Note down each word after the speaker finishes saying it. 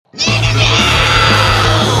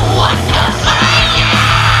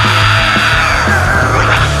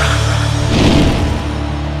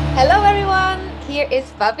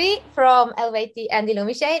Fabi from Elvati and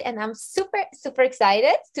Illumishade, and I'm super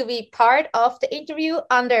excited to be part of the interview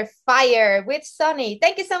Under Fire with Sunny.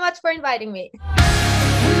 Thank you so much for inviting me.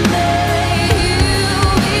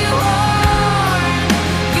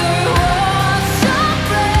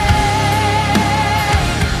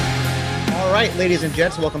 All right, ladies and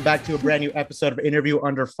gents, welcome back to a brand new episode of Interview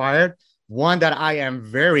Under Fire. One that I am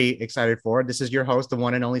very excited for. This is your host, the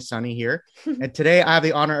one and only Sunny here. And today I have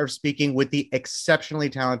the honor of speaking with the exceptionally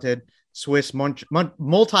talented Swiss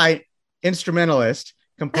multi-instrumentalist,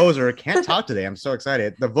 composer. Can't talk today. I'm so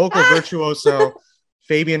excited. The vocal virtuoso,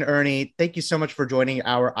 Fabian Erni. Thank you so much for joining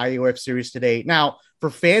our IOF series today. Now, for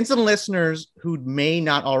fans and listeners who may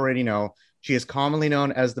not already know, she is commonly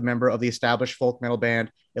known as the member of the established folk metal band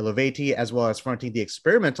Eluveitie, as well as fronting the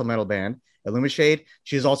experimental metal band Illumishade.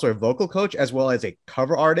 She is also a vocal coach as well as a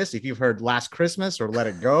cover artist. If you've heard Last Christmas or Let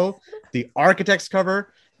It Go, the Architects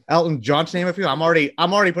cover, Elton John, to name a few. I'm already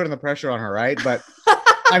putting the pressure on her, right? But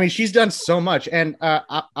I mean, she's done so much, and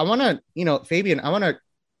I want to, Fabian, I want to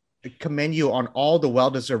commend you on all the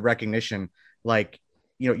well-deserved recognition, like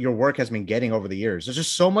your work has been getting over the years. There's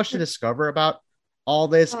just so much to discover about all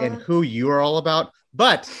this and who you are all about.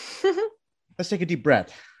 But let's take a deep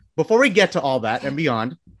breath before we get to all that and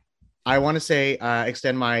beyond. I want to say,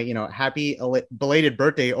 extend my, happy belated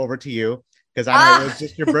birthday over to you, because I know it was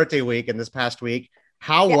just your birthday week and this past week.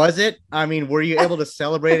 How was it? I mean, were you able to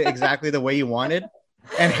celebrate it exactly the way you wanted?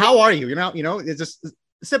 And how are you? It's just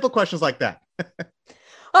simple questions like that.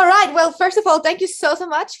 All right. Well, first of all, thank you so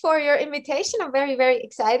much for your invitation. I'm very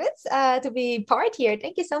excited to be part here.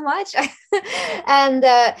 Thank you so much. And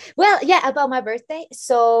about my birthday.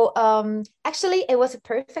 So actually, it was a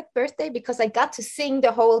perfect birthday because I got to sing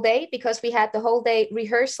the whole day, because we had the whole day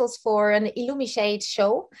rehearsals for an Illumishade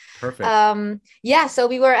show. Perfect. So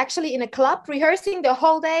we were actually in a club rehearsing the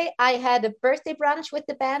whole day. I had a birthday brunch with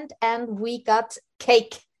the band, and we got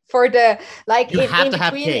cake. For the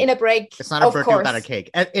in a break. It's not a birthday without a cake.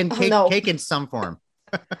 Cake in some form.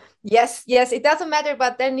 Yes, it doesn't matter,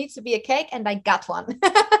 but there needs to be a cake, and I got one.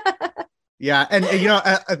 Yeah, and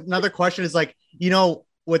another question is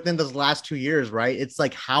within those last 2 years, right? It's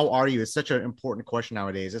like, how are you? It's such an important question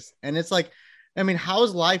nowadays. It's like, I mean, how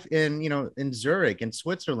is life in in Zurich, in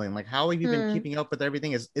Switzerland? Like, how have you been keeping up with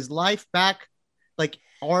everything? Is life back? Like,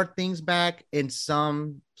 are things back in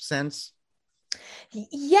some sense?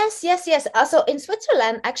 Yes. So in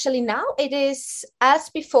Switzerland, actually, now it is as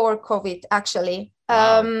before COVID, actually.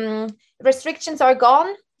 Wow. Restrictions are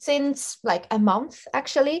gone since like a month,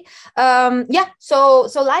 actually. So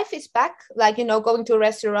life is back, going to a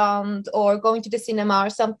restaurant or going to the cinema or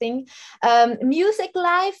something. Music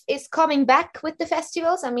life is coming back with the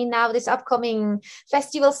festivals. I mean, now this upcoming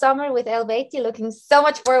festival summer with Elvati, looking so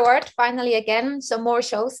much forward, finally again, some more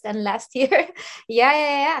shows than last year.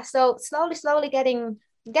 Yeah. So slowly getting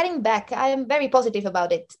back. I am very positive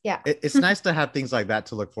about it. Yeah. It's nice to have things like that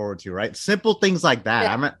to look forward to, right? Simple things like that.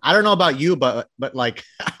 Yeah. I don't know about you, but like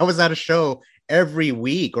I was at a show every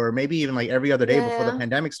week or maybe even like every other day before the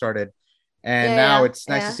pandemic started. And now it's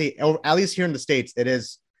nice to see, at least here in the States, it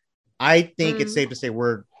is, I think it's safe to say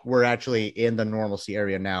we're actually in the normalcy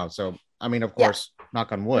area now. So, I mean, of course,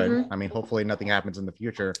 knock on wood. I mean, hopefully nothing happens in the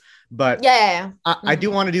future, but I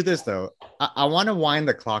do want to do this though. I want to wind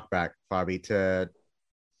the clock back, Fabi, to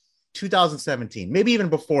 2017, maybe even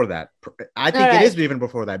before that. I think it is even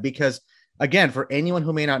before that, because again, for anyone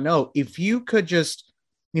who may not know, if you could just,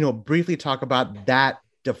 briefly talk about that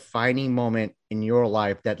defining moment in your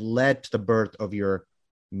life that led to the birth of your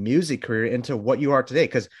music career into what you are today.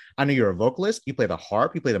 Because I know you're a vocalist, you play the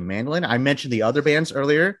harp, you play the mandolin. I mentioned the other bands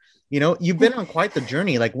earlier. You've been on quite the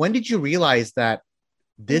journey. Like, when did you realize that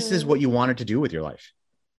this is what you wanted to do with your life?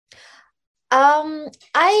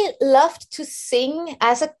 I loved to sing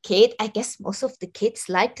as a kid. I guess most of the kids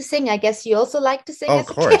like to sing. I guess you also like to sing as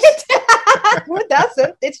a kid. Who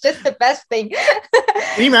doesn't? It's just the best thing.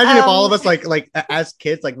 Can you imagine if all of us like as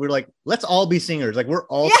kids, like we're like, let's all be singers. Like, we're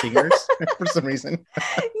all singers for some reason.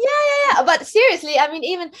 Yeah. But seriously, I mean,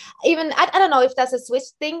 even I don't know if that's a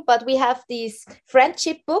Swiss thing, but we have these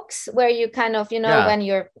friendship books where you kind of, when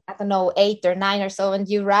you're, I don't know, 8 or 9 or so, and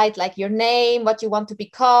you write like your name, what you want to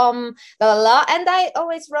become, blah, blah, blah. And I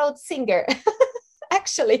always wrote singer,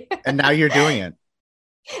 actually. And now you're doing it.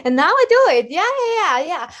 And now I do it.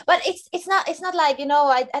 Yeah. But it's not like,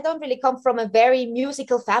 I don't really come from a very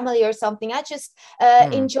musical family or something. I just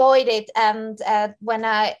enjoyed it. And when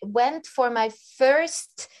I went for my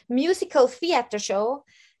first musical theater show,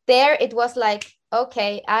 there it was like,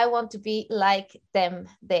 okay, I want to be like them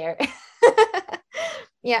there.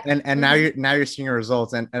 Yeah. And now you're seeing your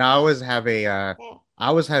results. And I always have I I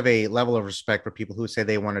always have a level of respect for people who say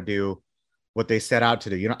they want to do what they set out to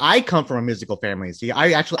do. You know, I come from a musical family. See,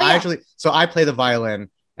 so I play the violin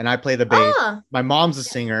and I play the bass. My mom's a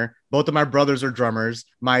singer. Both of my brothers are drummers.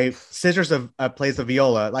 My sisters plays the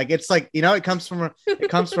viola. Like, it's like, you know, it comes from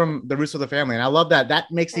the roots of the family. And I love that. That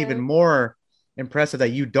makes it even more impressive that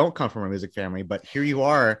you don't come from a music family, but here you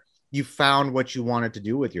are, you found what you wanted to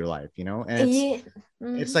do with your life, you know? And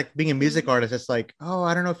it's like being a music artist. It's like, oh,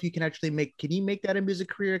 I don't know if you can actually can you make that a music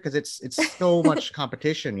career? Because it's so much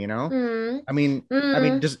competition, you know? I mean,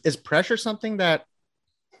 is pressure something that,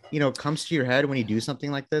 you know, comes to your head when you do something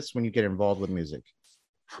like this, when you get involved with music?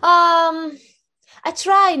 I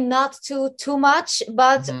try not to too much,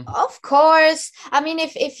 but of course, I mean,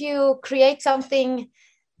 if you create something,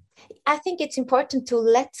 I think it's important to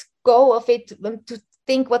let go of it, to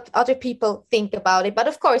think what other people think about it. But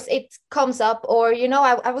of course it comes up, or, you know,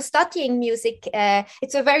 I was studying music.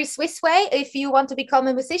 It's a very Swiss way. If you want to become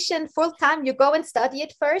a musician full time, you go and study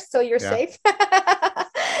it first, so you're safe.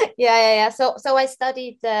 Yeah. So I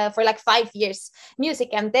studied for like 5 years music,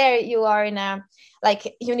 and there you are in a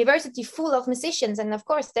like university full of musicians, and of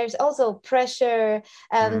course there's also pressure,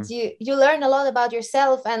 and you learn a lot about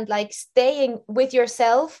yourself and like staying with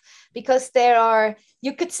yourself, because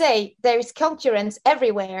you could say there is concurrence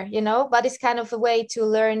everywhere, you know, but it's kind of a way to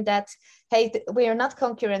learn that, hey, we are not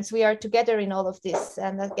concurrents, we are together in all of this.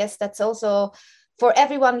 And I guess that's also for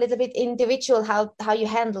everyone a little bit individual, how you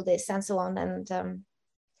handle this and so on. And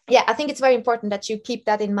yeah, I think it's very important that you keep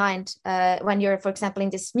that in mind when you're, for example, in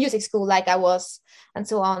this music school, like I was, and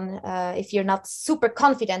so on, if you're not super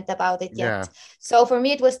confident about it yet. Yeah. So for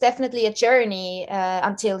me, it was definitely a journey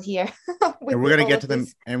until here. And we're going to get to them,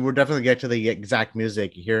 and we'll definitely get to the exact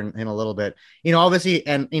music here in a little bit. You know, obviously,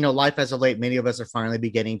 and, you know, life as of late, many of us are finally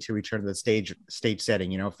beginning to return to the stage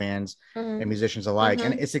setting, you know, fans and musicians alike.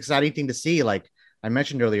 And it's an exciting thing to see. Like I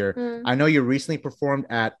mentioned earlier, I know you recently performed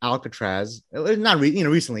at Alcatraz,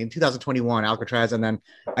 recently in 2021, Alcatraz. And then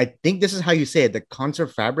I think this is how you say it, the Concert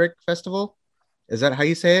Fabric Festival. Is that how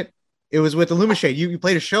you say it? It was with Illumishade. You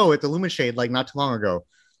played a show at the Illumishade like not too long ago.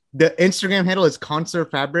 The Instagram handle is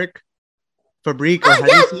Concert Fabric. Fabrique. Yeah.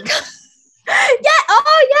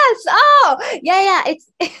 Oh, yes. Oh, yeah.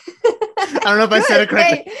 It's. I don't know if I said it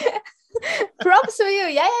correctly. Props to you.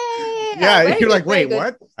 Yeah. You're like, wait,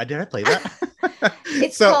 what? Did I play that?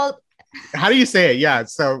 It's called. How do you say it? Yeah.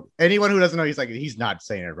 So anyone who doesn't know, he's not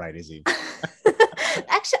saying it right, is he?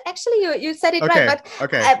 Actually, you said it right, but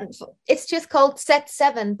it's just called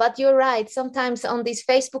Z7. But you're right. Sometimes on these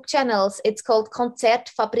Facebook channels, it's called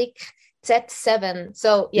Konzertfabrik Z7.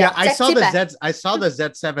 So yeah, I saw the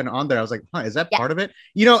Z7 on there. I was like, is that part of it?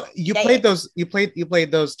 You know, you played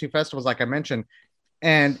those two festivals, like I mentioned,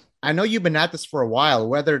 and I know you've been at this for a while,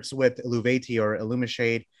 whether it's with Eluveitie or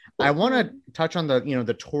Illumishade. I want to touch on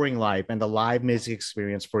the touring life and the live music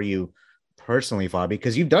experience for you personally, Fabi,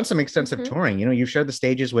 because you've done some extensive touring. You know, you've shared the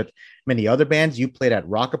stages with many other bands. You played at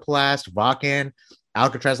Rockaplast, Wacken,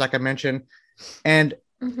 Alcatraz, like I mentioned. And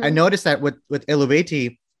I noticed that with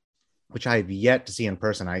Eluveitie, which I've yet to see in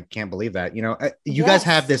person, I can't believe that, you know, you guys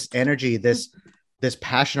have this energy, this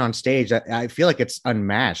passion on stage that I feel like it's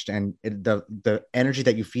unmatched. And the energy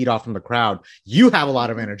that you feed off from the crowd, you have a lot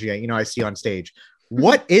of energy, you know, I see on stage.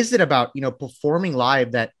 What is it about, you know, performing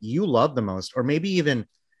live that you love the most, or maybe even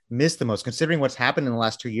miss the most, considering what's happened in the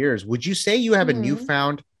last 2 years? Would you say you have a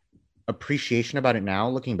newfound appreciation about it now,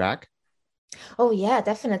 looking back? Oh yeah,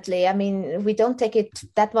 definitely. I mean, we don't take it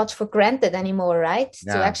that much for granted anymore, right?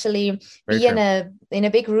 Yeah. To actually be in a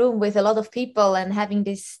big room with a lot of people and having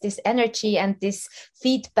this energy and this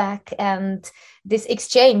feedback and this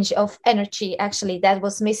exchange of energy, actually, that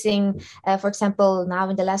was missing. For example, now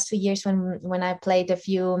in the last 2 years, when I played a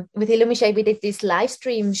few with Illumishade, we did these live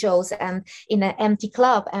stream shows and in an empty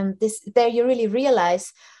club, and there you really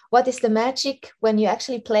realize what is the magic when you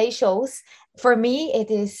actually play shows. For me,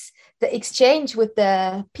 it is the exchange with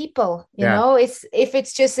the people, you know, if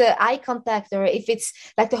it's just an eye contact, or if it's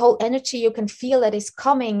like the whole energy you can feel that is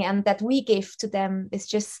coming and that we give to them. It's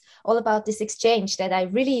just all about this exchange that I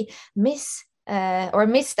really missed.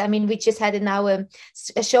 I mean, we just had now a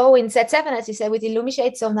show in Z7, as you said, with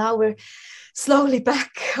Illumishade. So now we're slowly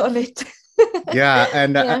back on it. Yeah.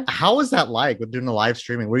 And how was that like with doing the live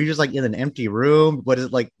streaming? Were you just like in an empty room? What is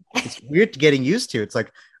it like? It's weird getting used to. It's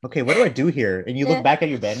like, okay, what do I do here? And you look back at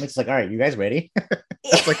your bandmates, it's like, all right, you guys ready?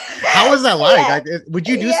 It's like, how was that like? Like, would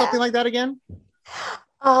you do something like that again?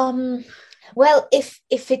 Well, if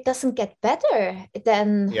it doesn't get better,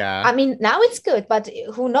 then I mean, now it's good, but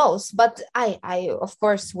who knows? But I of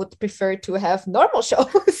course would prefer to have normal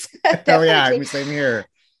shows. Oh yeah, I mean, same here.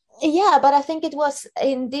 Yeah, but I think it was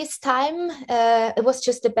in this time, it was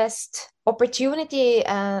just the best opportunity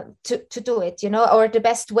to do it, or the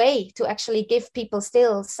best way to actually give people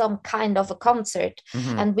still some kind of a concert.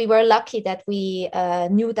 Mm-hmm. And we were lucky that we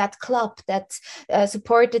knew that club that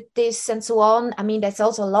supported this and so on. I mean, there's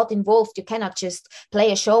also a lot involved. You cannot just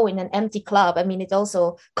play a show in an empty club. I mean, it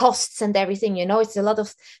also costs and everything, it's a lot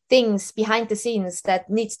of things behind the scenes that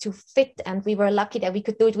needs to fit. And we were lucky that we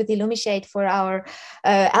could do it with Illumishade for our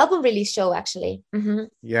album release show, actually. Mm-hmm.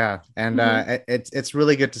 Yeah, and it's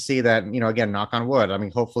really good to see that, again, knock on wood. I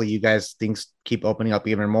mean, hopefully you guys, things keep opening up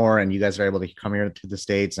even more, and you guys are able to come here to the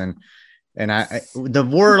States, and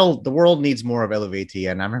the world needs more of Elevate.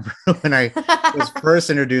 And I remember when I was first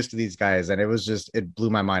introduced to these guys, and it blew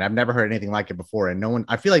my mind. I've never heard anything like it before, and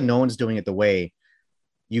I feel like no one's doing it the way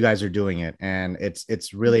you guys are doing it, and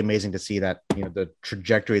it's really amazing to see that, the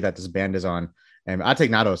trajectory that this band is on. And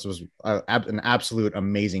Ategnados was an absolute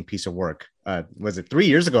amazing piece of work. Was it 3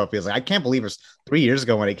 years ago? It feels like. I can't believe it was 3 years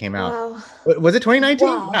ago when it came out. Wow. Was it 2019?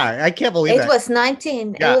 Wow. Yeah, I can't believe it was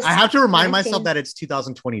 19. Yeah, was I have to remind 19. myself that it's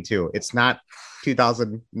 2022. It's not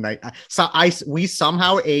 2009. So we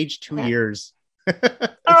somehow aged 2 years.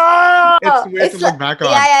 It's weird to look back on.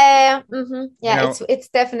 Yeah. Mm-hmm. Yeah, it's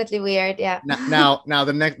definitely weird. Yeah. Now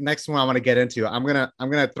the next one I want to get into. I'm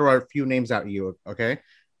gonna throw a few names at you. Okay.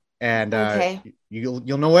 And okay.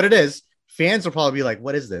 You'll know what it is. Fans will probably be like,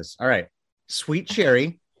 "What is this?" All right, Sweet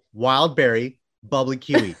Cherry, Wild Berry, Bubbly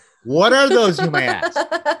Kiwi. What are those, you may ask?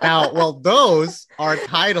 Now, well, those are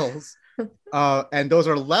titles, and those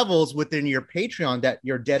are levels within your Patreon that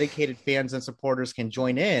your dedicated fans and supporters can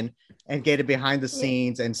join in and get it behind the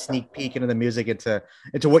scenes and sneak peek into the music,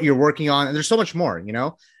 into what you're working on. And there's so much more,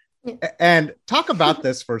 Yeah. And talk about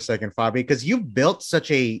this for a second, Fabi, because you've built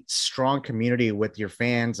such a strong community with your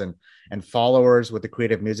fans and followers with the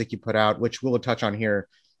creative music you put out, which we'll touch on here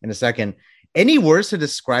in a second. Any words to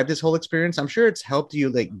describe this whole experience? I'm sure it's helped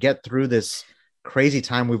you get through this crazy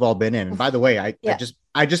time we've all been in. And by the way,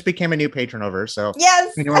 I just became a new patron over. So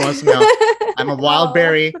yes, anyone wants to know, I'm a Wild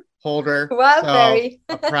Berry holder. Berry.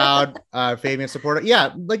 A proud Fabian supporter.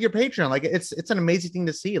 Yeah, like your Patreon. Like it's an amazing thing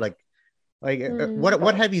to see.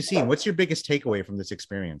 What have you seen? What's your biggest takeaway from this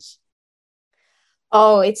experience?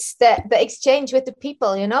 Oh, it's the exchange with the people,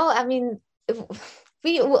 I mean,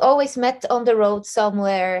 we always met on the road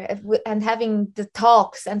somewhere and having the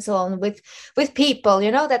talks and so on with people,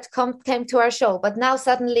 that came to our show. But now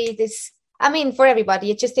suddenly for everybody,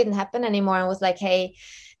 it just didn't happen anymore. And was like, hey,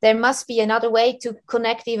 there must be another way to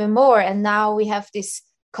connect even more. And now we have this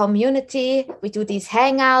community. We do these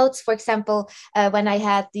hangouts. For example, when I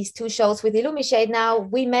had these 2 shows with Illumishade, now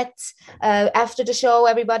we met after the show.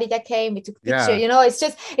 Everybody that came, we took a picture.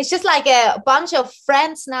 It's just like a bunch of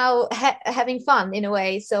friends now having fun in a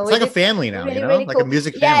way. So it's like a family now, really, really like cool. a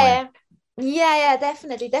music family. Yeah,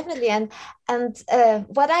 definitely. And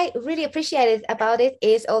what I really appreciated about it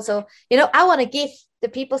is also, I want to give the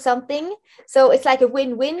people something, so it's like a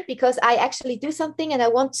win-win, because I actually do something and I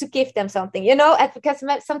want to give them something, because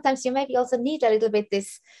sometimes you maybe also need a little bit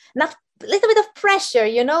of pressure,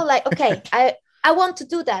 like, okay, I want to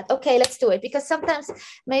do that. Okay, let's do it. Because sometimes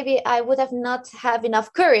maybe I would have not have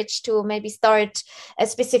enough courage to maybe start a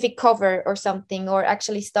specific cover or something, or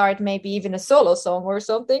actually start maybe even a solo song or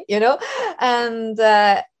something, and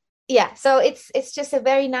so it's just a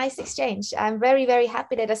very nice exchange. I'm very, very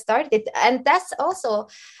happy that I started it. And that's also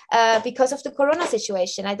because of the Corona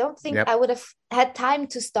situation. I don't think I would have had time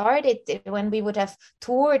to start it when we would have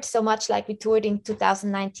toured so much like we toured in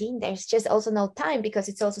 2019. There's just also no time, because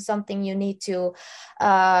it's also something you need to,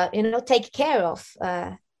 take care of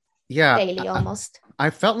daily almost.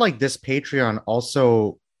 I felt like this Patreon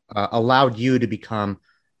also allowed you to become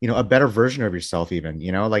a better version of yourself, even,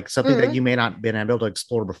 like something that you may not been able to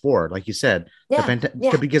explore before. Like you said,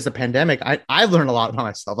 because the pandemic, I've learned a lot about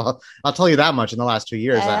myself. I'll tell you that much in the last 2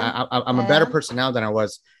 years. I'm a better person now than I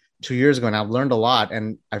was 2 years ago. And I've learned a lot.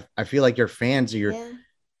 And I feel like your fans, you're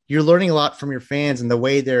learning a lot from your fans and the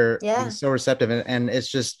way they're being so receptive. And it's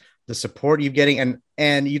just the support you're getting.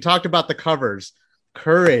 And you talked about the covers,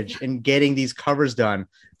 courage in getting these covers done.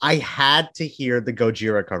 I had to hear the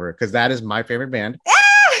Gojira cover, because that is my favorite band.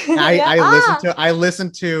 I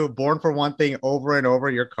listened to Born for One Thing over and over.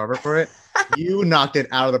 Your cover for it, you knocked it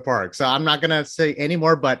out of the park. So I'm not gonna say any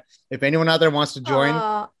more, but if anyone out there wants to join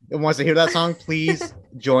and wants to hear that song, please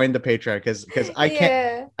join the Patreon, because I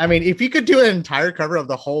can't. I mean, if you could do an entire cover of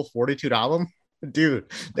the whole Fortitude album, dude,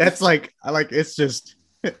 that's like it's just.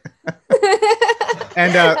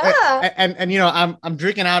 And I'm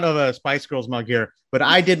drinking out of a Spice Girls mug here, but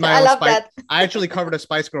I did my own Spice. I actually covered a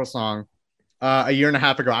Spice Girls song a year and a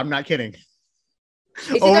half ago. I'm not kidding.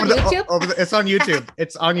 Is it on YouTube? It's on YouTube.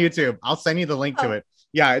 It's on YouTube. I'll send you the link to it.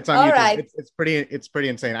 Yeah, it's on All YouTube. Right. It's pretty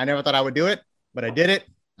insane. I never thought I would do it, but I did it.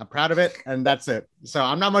 I'm proud of it, and that's it. So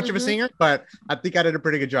I'm not much of a singer, but I think I did a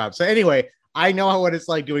pretty good job. So anyway, I know what it's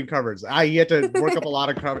like doing covers. You had to work up a lot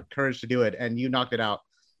of courage to do it, and you knocked it out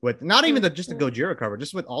with not even just the Gojira cover,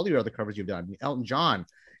 just with all your other covers you've done. Elton John,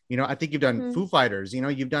 I think you've done Foo Fighters.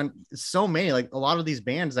 You've done so many, like a lot of these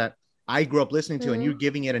bands that I grew up listening to, and you're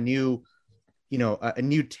giving it a new, a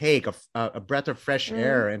new take, a breath of fresh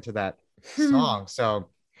air into that song. So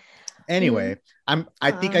anyway,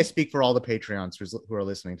 I think I speak for all the Patreons who are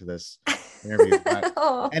listening to this interview,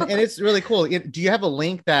 and it's really cool. Do you have a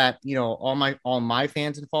link that all my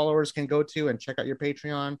fans and followers can go to and check out your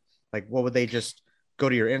Patreon? Like, what would they just go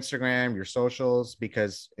to your Instagram, your socials,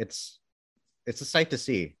 because it's a sight to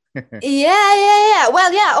see. Yeah.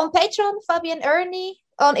 Well, yeah, on Patreon, Fabian Ernie.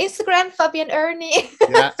 On Instagram, Fabian Ernie.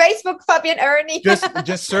 Yeah. Facebook, Fabian Ernie.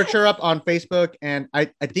 just search her up on Facebook, and I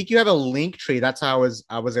think you have a link tree. That's how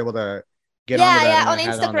I was able to get onto that. On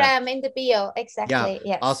Instagram in the bio. Exactly. Yeah.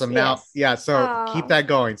 Yes. Awesome. Now, so keep that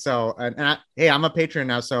going. So, hey, I'm a patron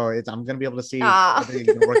now, so I'm gonna be able to see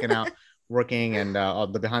everything working and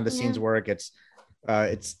the behind the scenes work.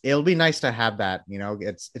 It'll be nice to have that.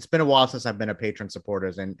 It's been a while since I've been a patron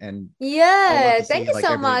supporters, and thank you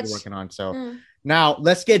so much. You're working on. So now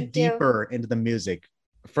let's get deeper into the music.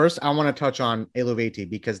 First, I want to touch on Eluveitie,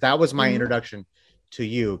 because that was my introduction to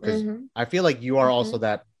you, because I feel like you are also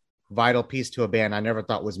that vital piece to a band I never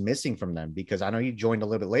thought was missing from them, because I know you joined a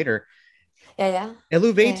little bit later.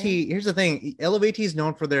 Eluveitie, here's the thing. Eluveitie is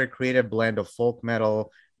known for their creative blend of folk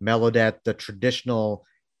metal, melodeath, the traditional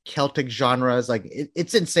Celtic genres. Like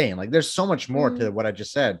it's insane. Like there's so much more to what I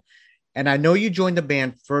just said. And I know you joined the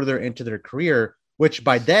band further into their career, which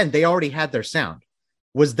by then they already had their sound.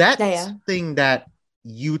 Was that something that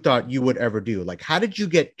you thought you would ever do? Like, how did you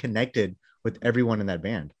get connected with everyone in that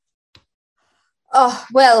band? Oh,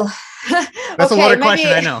 well, that's a lot of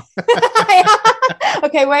question, I know.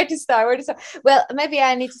 Okay, where to start? Well, maybe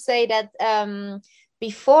I need to say that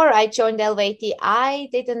before I joined Eluveitie, I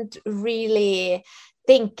didn't really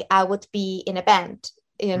think I would be in a band.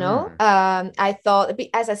 I thought,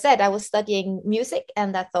 as I said, I was studying music,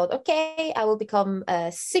 and I thought, okay, I will become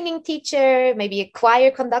a singing teacher, maybe a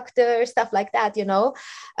choir conductor, stuff like that,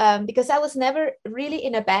 because I was never really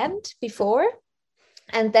in a band before.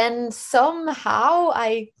 And then somehow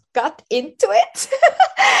I got into it.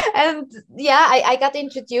 And I got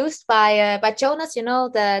introduced by Jonas,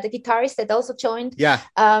 the guitarist that also joined.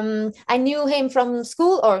 I knew him from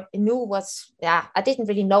school, or I didn't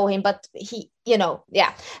really know him, but he, now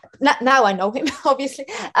I know him, obviously.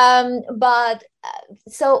 But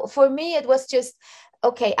so for me, it was just,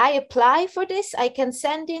 okay, I apply for this, I can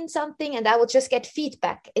send in something and I will just get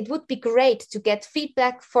feedback. It would be great to get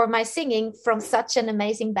feedback for my singing from such an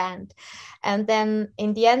amazing band. And then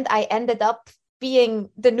in the end, I ended up being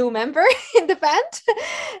the new member in the band.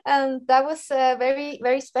 And that was a very,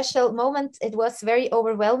 very special moment. It was very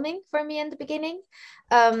overwhelming for me in the beginning.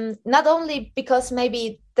 Not only because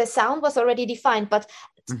maybe the sound was already defined, but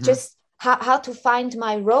just how to find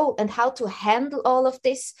my role and how to handle all of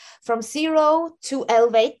this from zero to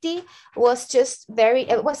Eluveitie was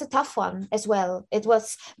it was a tough one as well. It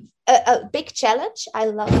was a big challenge. I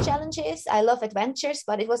love challenges. I love adventures,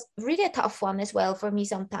 but it was really a tough one as well for me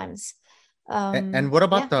sometimes. And what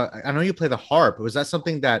about I know you play the harp. Was that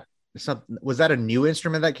something was that a new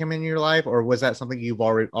instrument that came in your life, or was that something you've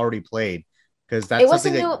already played? Because that's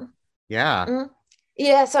something that,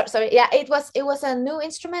 Yeah, sorry. Yeah, it was a new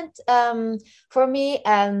instrument for me,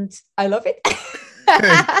 and I love it.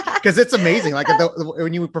 Because it's amazing. Like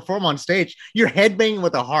when you perform on stage, you're headbanging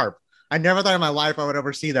with a harp. I never thought in my life I would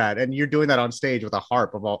ever see that, and you're doing that on stage with a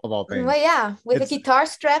harp of all things. Well, with a guitar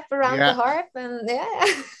strap around the harp, and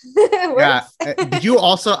Did you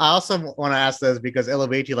also? I also want to ask this because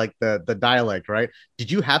Eluveitie, like the dialect, right? Did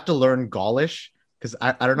you have to learn Gaulish? Because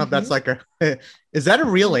I don't know if that's like is that a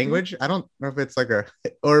real language? I don't know if it's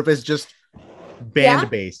or if it's just band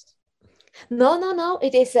based. No.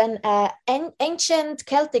 It is an ancient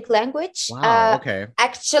Celtic language. Wow. Okay.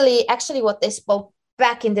 Actually, what they spoke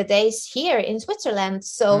back in the days here in Switzerland.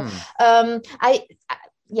 So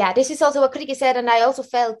this is also what Krigi said, and I also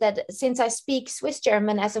felt that since I speak Swiss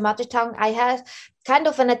German as a mother tongue, I have kind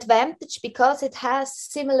of an advantage because it has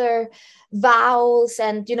similar vowels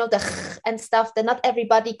and the and stuff that not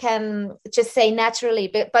everybody can just say naturally,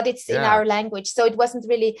 but it's in our language, so it wasn't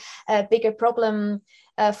really a bigger problem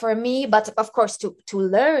for me. But of course, to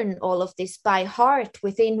learn all of this by heart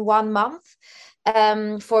within 1 month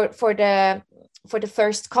for the for the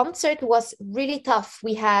first concert was really tough.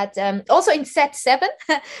 We had also in set 7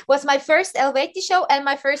 was my first Helveti show and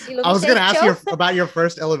my first Illuminate show. I was going to ask you about your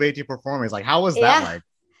first Helveti performance. Like, how was that like?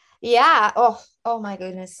 Yeah. Oh my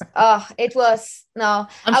goodness. Oh, it was no.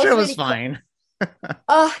 I'm sure it was fine.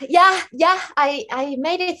 Yeah. I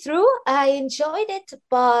made it through. I enjoyed it,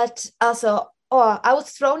 but also, I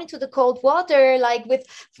was thrown into the cold water, like with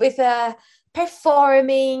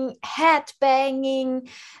performing, head banging,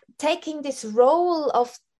 taking this role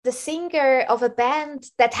of the singer of a band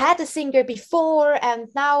that had a singer before, and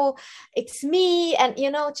now it's me, and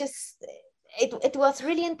just. It was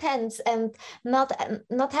really intense, and not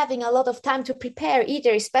having a lot of time to prepare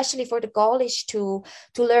either, especially for the Gaulish to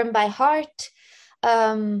learn by heart.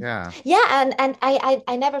 And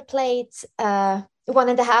I never played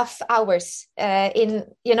 1.5 hours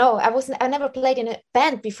I never played in a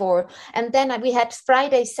band before, and then we had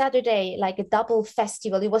Friday, Saturday, like a double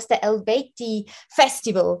festival. It was the Helveti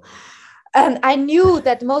festival. And I knew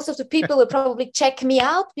that most of the people would probably check me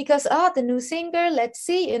out because, the new singer, let's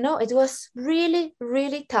see, it was really,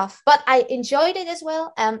 really tough. But I enjoyed it as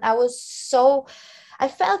well. And I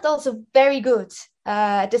felt also very good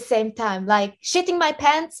at the same time, like shitting my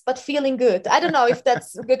pants, but feeling good. I don't know if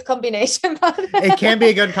that's a good combination. But it can be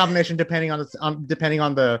a good combination depending on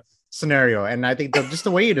the scenario. And I think just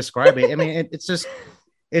the way you describe it, I mean,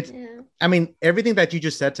 I mean, everything that you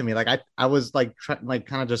just said to me, like I was like,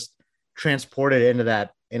 kind of just transported into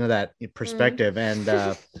that perspective. And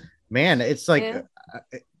man, it's like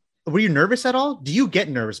were you nervous at all? Do you get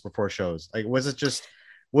nervous before shows? Like was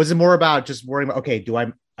it more about just worrying about, okay,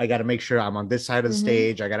 I got to make sure I'm on this side of the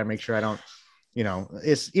stage, I got to make sure I don't,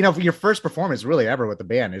 it's your first performance really ever with the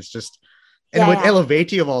band, it's just with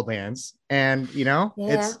Helveti of all bands, and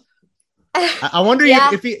it's I wonder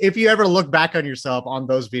if you ever look back on yourself on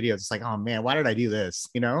those videos, it's like, oh man, why did I do this?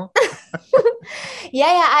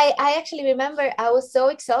 I actually remember I was so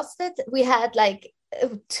exhausted. We had like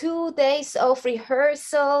 2 days of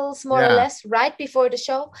rehearsals, more or less, right before the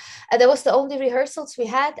show. That was the only rehearsals we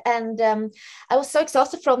had, and I was so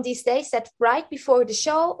exhausted from these days that right before the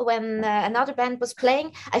show, when another band was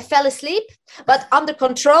playing, I fell asleep, but under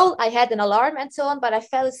control. I had an alarm and so on, but I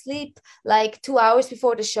fell asleep like 2 hours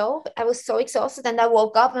before the show. I was so exhausted, and I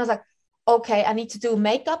woke up and I was like, okay, I need to do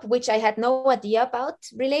makeup, which I had no idea about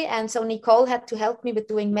really. And so Nicole had to help me with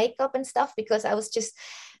doing makeup and stuff, because I was just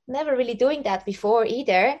never really doing that before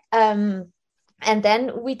either. And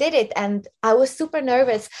then we did it, and I was super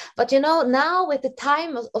nervous. But now with the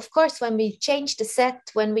time, of course, when we change the set,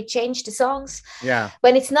 when we change the songs,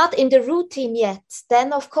 when it's not in the routine yet,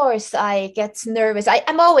 then of course I get nervous.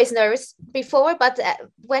 I'm always nervous before, but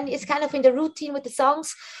when it's kind of in the routine with the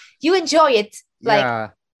songs, you enjoy it.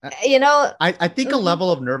 I think a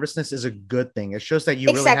level of nervousness is a good thing. It shows that you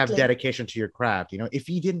really have dedication to your craft. If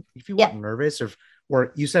you weren't nervous,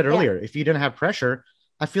 or you said earlier, if you didn't have pressure,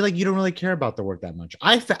 I feel like you don't really care about the work that much.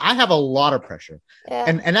 I have a lot of pressure,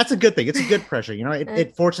 and that's a good thing. It's a good pressure.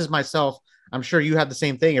 It forces myself. I'm sure you have the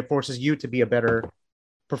same thing. It forces you to be a better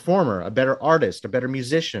performer, a better artist, a better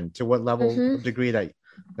musician, to what level of degree that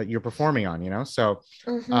you're performing on. So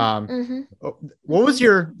what was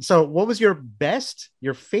your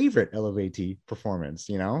favorite Helveti performance?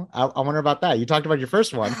 I wonder about that. You talked about your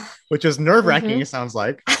first one, which was nerve-wracking, it sounds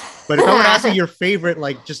like. But if I were to ask you your favorite,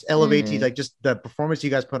 like just Helveti, like just the performance you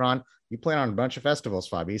guys put on, you played on a bunch of festivals,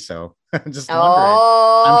 Fabi. So I'm just wondering.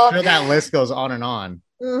 I'm sure that list goes on and on.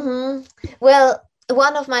 Well,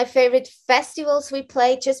 one of my favorite festivals we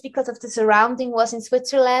played, just because of the surrounding, was in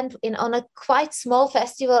Switzerland on a quite small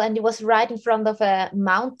festival, and it was right in front of a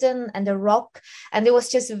mountain and a rock, and it was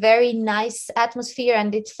just a very nice atmosphere,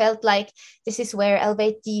 and it felt like this is where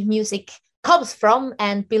Helveti music comes from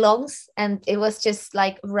and belongs, and it was just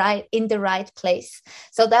like right in the right place.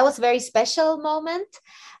 So that was a very special moment.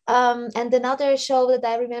 And another show that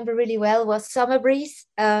I remember really well was Summer Breeze,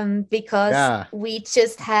 because we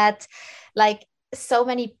just had like so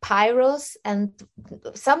many pyros, and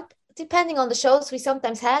depending on the shows, we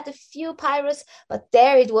sometimes had a few pyros, but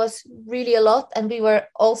there it was really a lot, and we were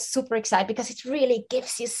all super excited because it really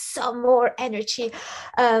gives you some more energy.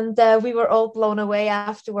 And we were all blown away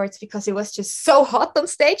afterwards, because it was just so hot on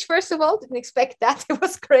stage. First of all, didn't expect that. It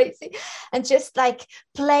was crazy. And just like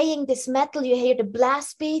playing this metal, you hear the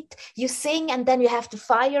blast beat, you sing, and then you have the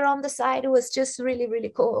fire on the side. It was just really,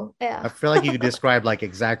 really cool. I feel like you could describe like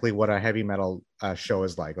exactly what a heavy metal show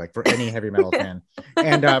is like for any heavy metal fan.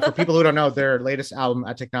 And for people who don't know, their latest album,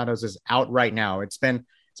 Ateknados, is out right now. It's been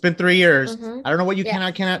 3 years. I don't know what you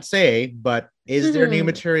cannot say, but is there new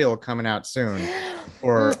material coming out soon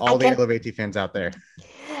for all the Helveti fans out there?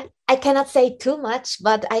 I cannot say too much,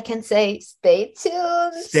 but I can say stay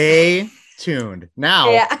tuned. Stay tuned. Now,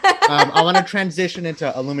 Yeah. I want to transition into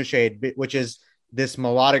Illumishade, which is this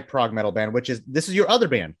melodic prog metal band, this is your other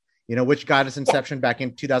band, which got its inception back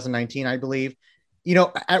in 2019, I believe.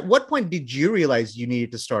 At what point did you realize you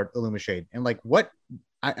needed to start Illumishade? And like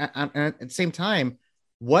at the same time,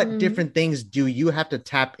 what different things do you have to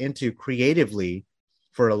tap into creatively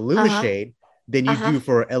for Illumishade than you do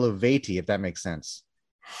for Eluveitie, if that makes sense?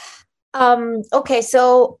 Okay,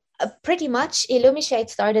 so pretty much Illumishade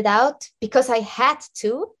started out because I had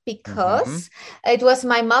to, because it was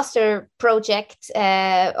my master project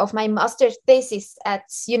of my master's thesis at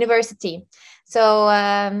university. So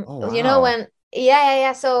when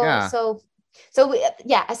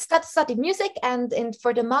I studied music, and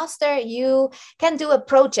for the master you can do a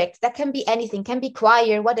project that can be anything, can be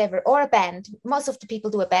choir, whatever, or a band. Most of the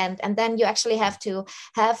people do a band, and then you actually have to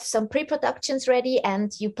have some pre-productions ready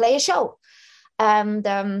and you play a show. And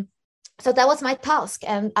so that was my task,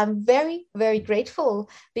 and I'm very, very grateful,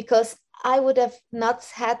 because I would have not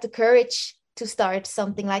had the courage to start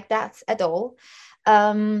something like that at all.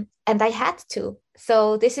 And I had to.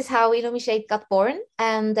 So this is how Illumishade got born.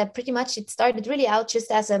 And pretty much it started really out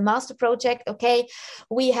just as a master project. Okay,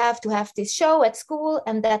 we have to have this show at school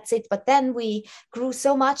and that's it. But then we grew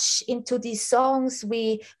so much into these songs.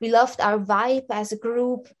 We loved our vibe as a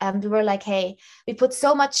group. And we were like, hey, we put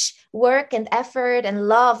so much work and effort and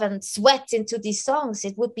love and sweat into these songs.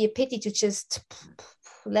 It would be a pity to just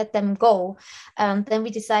let them go. And then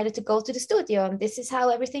we decided to go to the studio. And this is how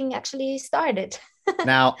everything actually started.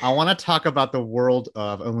 Now, I want to talk about the world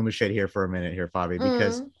of Illumishade here for a minute here, Fabi,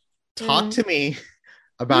 because talk to me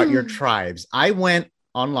about your tribes. I went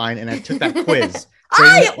online and I took that quiz.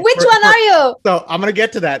 Which one are you? So I'm going to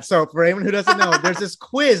get to that. So for anyone who doesn't know, there's this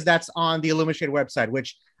quiz that's on the Illumishade website,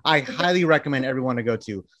 which I highly recommend everyone to go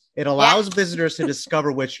to. It allows visitors to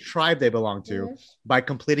discover which tribe they belong to by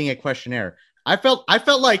completing a questionnaire. I felt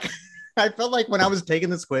like when I was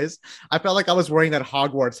taking this quiz, I felt like I was wearing that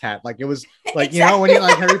Hogwarts hat. Like it was like, Exactly. when you're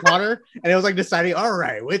like Harry Potter, and it was like deciding, all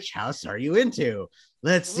right, which house are you into?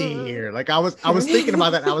 Let's see here. Like I was thinking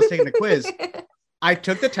about that. I was taking the quiz. I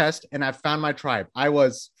took the test and I found my tribe. I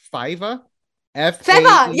was Faiva,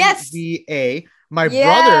 F-A-E-V-A.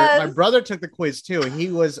 Yes. My brother took the quiz too.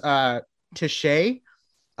 He was Taché.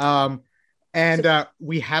 And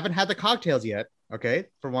we haven't had the cocktails yet. Okay,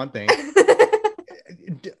 for one thing.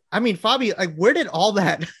 I mean, Fabi, like, where did all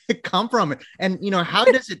that come from? And how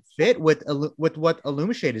does it fit with what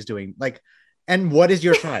Illumishade is doing? Like, and what is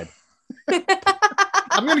your tribe?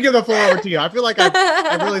 I'm gonna give the floor over to you. I feel like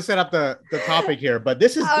I really set up the topic here, but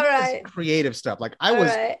this is creative stuff. Like, I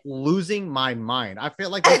was losing my mind. I feel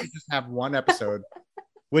like we could just have one episode,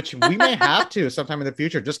 which we may have to sometime in the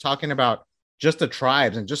future, just talking about just the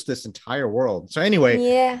tribes and just this entire world. So anyway,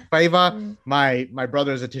 Faiva, my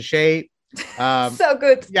brother is a Taché. So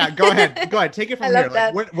good. Yeah, go ahead. Take it from here.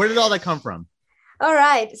 Like, where did all that come from? All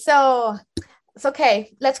right. So it's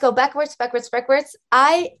okay. Let's go backwards.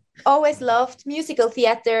 I always loved musical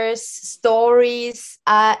theaters, stories.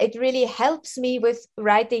 It really helps me with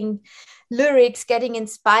writing lyrics, getting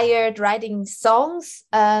inspired, writing songs.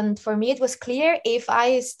 And for me, it was clear, if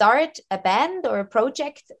I start a band or a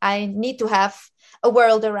project, I need to have a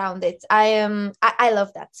world around it. I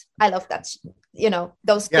love that.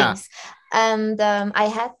 Those things. And I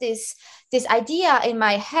had this idea in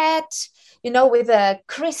my head, with a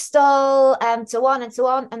crystal and so on and so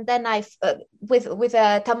on. And then with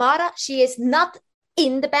Tamara, she is not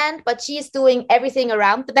in the band, but she is doing everything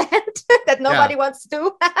around the band that nobody wants to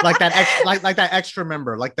do. like that extra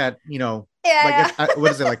member, like that,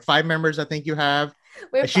 what is it, like 5 members I think you have?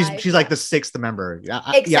 She's like the 6th member.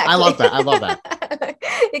 Exactly. I love that.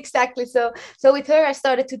 Exactly. So with her, I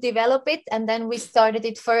started to develop it, and then we started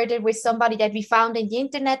it further with somebody that we found in the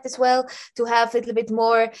internet as well, to have a little bit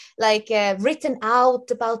more like written out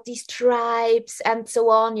about these tribes and so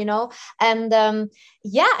on, and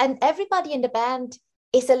and everybody in the band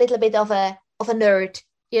is a little bit of a nerd,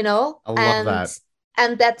 I love that.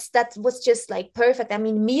 And that was just like perfect. I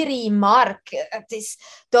mean, Miri, Mark,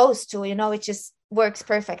 those two, it just works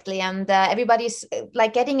perfectly. And everybody's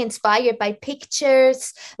like getting inspired by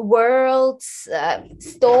pictures, worlds,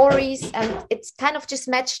 stories, and it's kind of just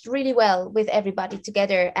matched really well with everybody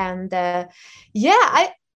together. And I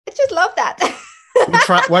just love that.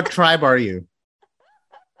 What tribe are you?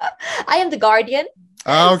 I am the Guardian.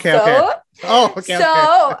 Oh, okay, okay. So Oh, okay,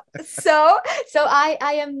 okay. so I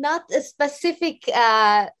am not a specific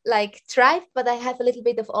like tribe, but I have a little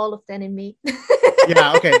bit of all of them in me.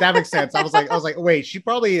 Yeah, okay, that makes sense. I was like, wait, she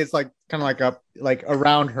probably is like kind of like like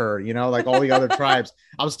around her, you know, like all the other tribes.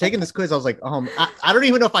 I was taking this quiz. I was like, I don't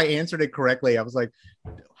even know if I answered it correctly. I was like,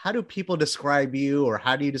 how do people describe you, or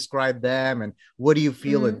how do you describe them, and what do you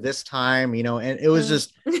feel at this time, you know? And it was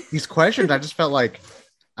just these questions. I just felt like,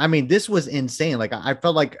 I mean, this was insane. Like I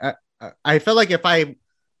felt like if I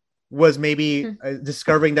was maybe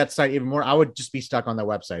discovering that site even more, I would just be stuck on the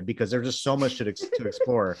website because there's just so much to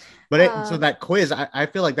explore. But so that quiz, I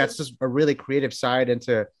feel like that's just a really creative side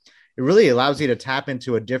into. It really allows you to tap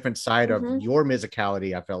into a different side of your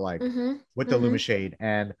musicality. I feel like with the Lumishade,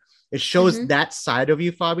 and it shows that side of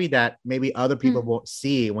you, Fabi, that maybe other people won't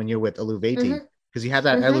see when you're with Eluveitie, because you have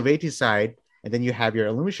that Eluveitie side, and then you have your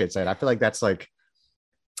Illumishade side. I feel like that's like,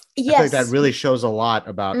 I feel like that really shows a lot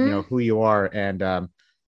about you know who you are. And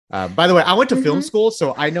by the way, I went to film school,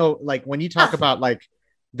 so I know, like, when you talk about like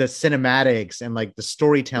the cinematics and like the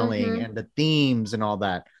storytelling and the themes and all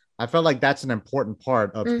that, I felt like that's an important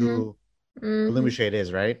part of who Illumishade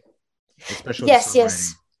is, right? Especially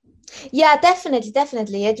yes. Yeah,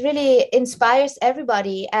 definitely. It really inspires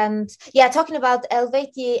everybody. And yeah, talking about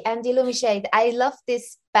Eluveitie and Illumishade, I love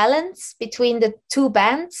this balance between the two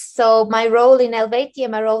bands. So my role in Eluveitie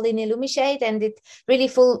and my role in Illumishade, and it really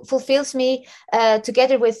fulfills me.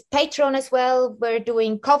 Together with Patron as well, we're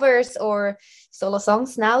doing covers or solo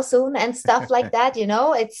songs now soon and stuff like that. You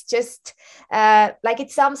know, it's just like it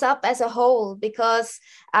sums up as a whole, because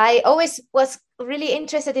I always was really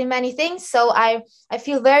interested in many things. So I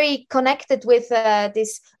feel very connected with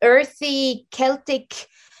this earthy Celtic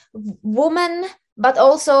woman, but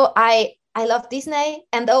also I love Disney,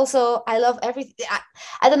 and also I love everything.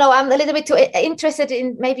 I don't know, I'm a little bit too interested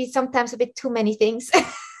in maybe sometimes a bit too many things.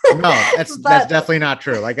 No, that's definitely not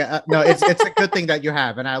true. Like, no, it's a good thing that you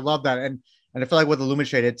have, and I love that. And I feel like with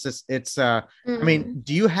Illumishade, it's just I mean,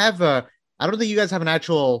 do you have I don't think you guys have an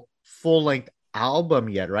actual full length album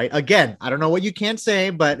yet, right? Again, I don't know what you can't say,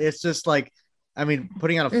 but it's just like, I mean,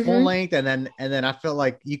 putting out a full length, and then I feel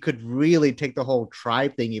like you could really take the whole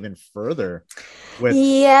tribe thing even further with,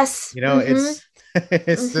 you know, it's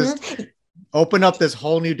just open up this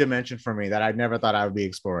whole new dimension for me that I never thought I would be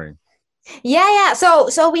exploring. Yeah.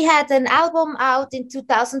 So we had an album out in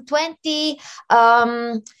 2020.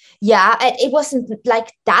 It wasn't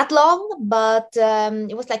like that long, but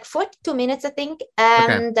it was like 42 minutes, I think.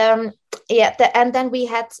 And and then we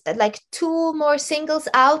had like 2 more singles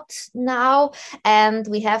out now, and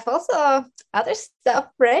we have also other stuff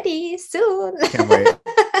ready soon. Can't wait.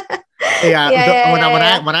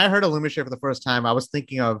 When I heard Illumishade for the first time, I was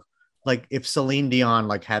thinking of like if Celine Dion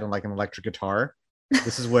like had like an electric guitar.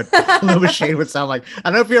 This is what Illumishade would sound like. I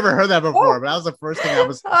don't know if you ever heard that before, but that was the first thing I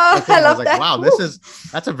was thinking. I was like, wow,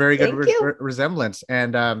 that's a very good resemblance.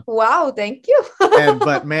 And wow, thank you.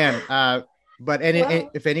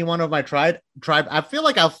 If any one of my tribe, I feel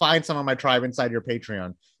like I'll find some of my tribe inside your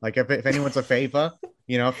Patreon. Like if anyone's a Faiva,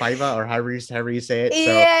 you know, Faiva, or however you say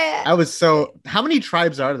it. So how many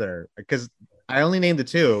tribes are there? Because I only named the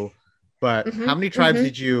 2, but how many tribes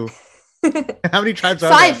did you? How many tribes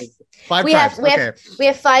are 5. there? 5 we tribes. We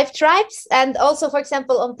have 5 tribes, and also, for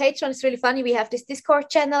example, on Patreon, it's really funny. We have this Discord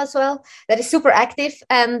channel as well that is super active,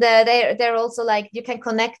 and they're also like, you can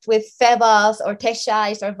connect with Fevas or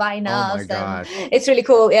Teshais or Vainas. Oh my gosh, it's really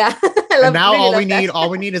cool. Yeah. And now all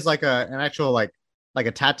we need is like an actual like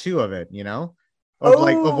a tattoo of it, you know, of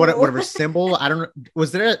whatever symbol. I don't know.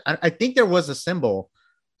 Was there? I think there was a symbol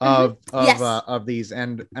of these,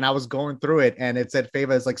 and I was going through it, and it said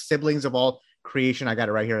Fava is like siblings of all creation. I got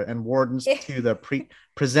it right here. And wardens to the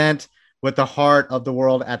present with the heart of the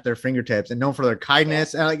world at their fingertips, and known for their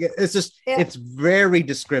kindness. And like, it's just it's very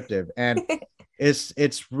descriptive, and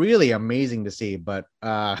it's really amazing to see. But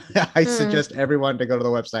I suggest everyone to go to the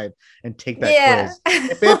website and take that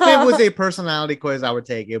quiz. If it was a personality quiz, I would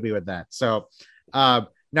take it. It'll be with that. So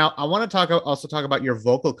now I want to also talk about your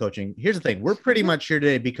vocal coaching. Here's the thing: we're pretty much here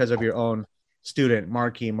today because of your own student,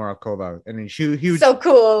 Marky Morakova. I mean, huge, so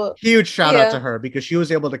cool. Huge shout out to her, because she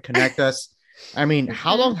was able to connect us. I mean,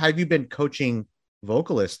 how long have you been coaching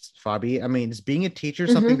vocalists, Fabi? I mean, is being a teacher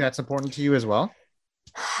something that's important to you as well?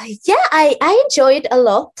 Yeah, I enjoy it a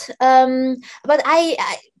lot. But I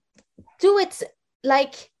do it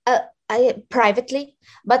like I privately,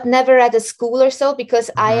 but never at a school or so,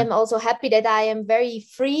 because I am also happy that I am very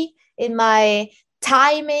free in my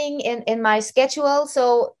timing in my schedule.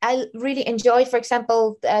 So I really enjoy, for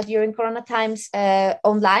example, during Corona times,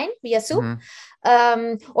 online via Zoom.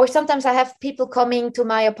 Mhm. Or sometimes I have people coming to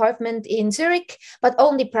my apartment in Zurich, but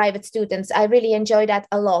only private students. I really enjoy that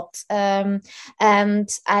a lot. And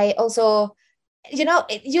I also,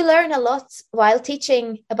 you learn a lot while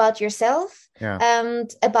teaching about yourself Yeah.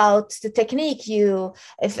 and about the technique.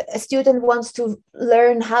 If a student wants to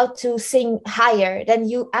learn how to sing higher, then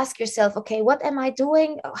you ask yourself, okay, what am I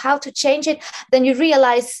doing? How to change it? Then you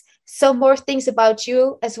realize some more things about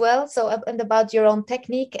you as well. So, and about your own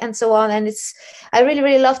technique and so on. And I really,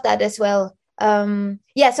 really love that as well.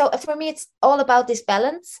 So for me, it's all about this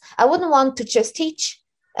balance. I wouldn't want to just teach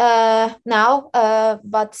now,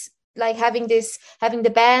 but like having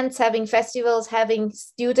the bands, having festivals, having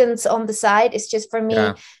students on the side is just for me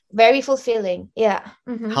Yeah. very fulfilling. Yeah.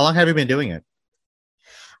 Mhm. How long have you been doing it?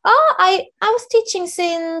 I was teaching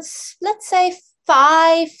since, let's say,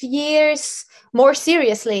 5 years more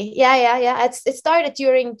seriously. Yeah. It started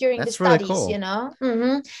during the That's really studies, cool. Yeah.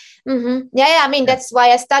 I mean, Yeah. that's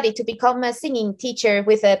why I studied to become a singing teacher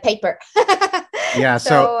with a paper. Yeah.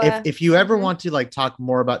 So if you ever mhm. want to like talk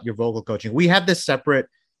more about your vocal coaching, we have this separate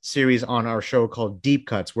series on our show called Deep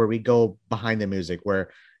Cuts where we go behind the music where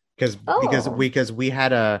because we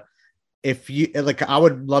had a if you like I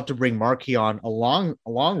would love to bring Marky on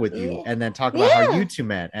along with you Yeah. and then talk about how Yeah. you two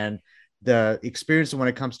met and the experience when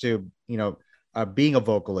it comes to being a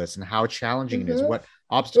vocalist and how challenging it is, Mhm. what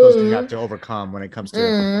obstacles do you have Mhm. to overcome when it comes to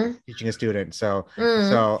Mhm. teaching a student. So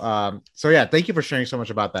Mhm. yeah, thank you for sharing so much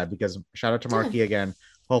about that, because shout out to Yeah. Marky again.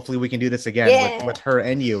 Hopefully we can do this again with Yeah. her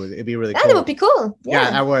and you. It'd be really That would cool. be cool.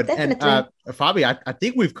 Yeah, Yeah, I would. And definitely. Fabi, I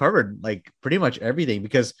think we've covered like pretty much everything,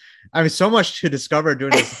 because I mean so much to discover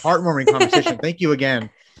during this heartwarming conversation. Thank you again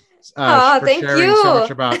Oh, for thank sharing so much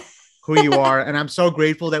you. about who you are. And I'm so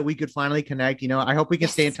grateful that we could finally connect. I hope we can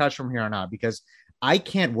stay in Yes, touch from here on out, because I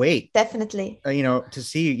can't wait, definitely. to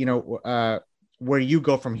see, where you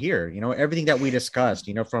go from here, everything that we discussed,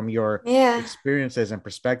 from your Yeah. experiences and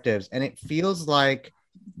perspectives. And it feels like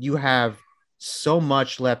you have so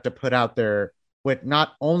much left to put out there with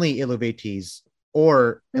not only Illuvate's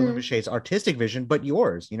or Mm. Illuviché's artistic vision, but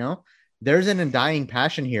yours, there's an undying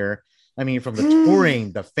passion here. I mean, from the Mm.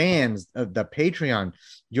 touring, the fans, the Patreon,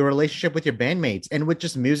 your relationship with your bandmates, and with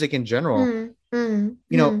just music in general, Mm.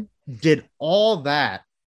 Mm. did all that,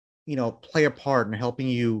 play a part in helping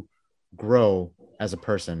you grow as a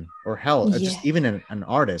person, or hell, just Yeah. even an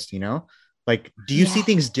artist, like, do you see Yeah.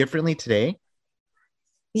 things differently today?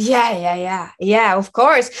 Yeah, of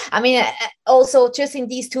course. I mean, also just in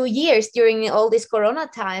these 2 years during all this Corona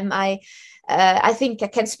time, I think I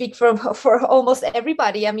can speak for almost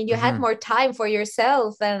everybody. I mean, you had Mm-hmm. more time for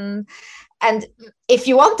yourself, and if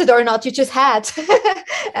you wanted or not, you just had.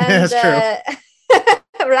 And That's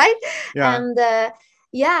true. right. Yeah. And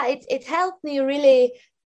yeah, it helped me really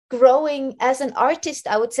growing as an artist,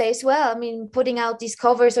 I would say, as well. I mean, putting out these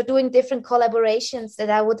covers or doing different collaborations that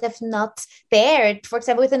I would have not dared. For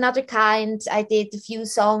example, with Another Kind, I did a few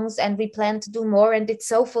songs and we plan to do more, and it's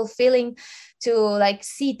so fulfilling to like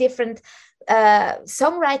see different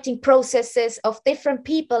songwriting processes of different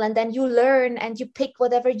people, and then you learn and you pick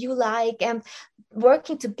whatever you like, and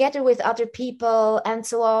working together with other people and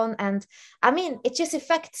so on. And I mean, it just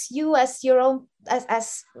affects you as your own,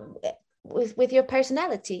 as with your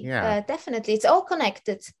personality. Yeah. Definitely, it's all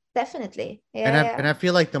connected. Definitely. And Yeah. I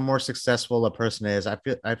feel like the more successful a person is, I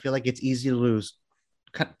feel like it's easy to lose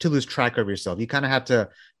track of yourself. You kind of have to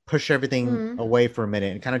push everything Mm. away for a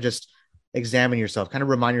minute and kind of just examine yourself, kind of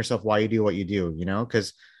remind yourself why you do what you do,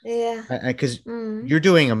 because Yeah. because Mm. you're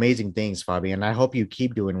doing amazing things, Fabi, and I hope you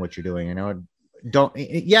keep doing what you're doing. Don't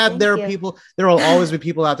yeah, Thank you. there will always be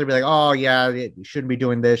people out there be like, oh yeah, you shouldn't be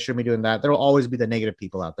doing this, shouldn't be doing that. There will always be the negative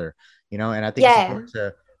people out there, and I think it's Yeah. important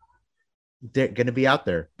to, they're going to be out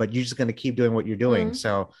there, but you're just going to keep doing what you're doing. Mm.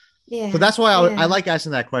 So Yeah. that's why I Yeah. like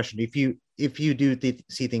asking that question. If you do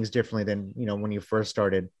see things differently than when you first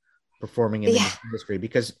started performing in the Yeah. music industry,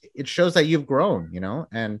 because it shows that you've grown,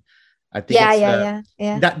 and I think Yeah. it's Yeah.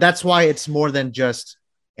 Yeah. Yeah. that's why it's more than just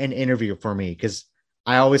an interview for me, because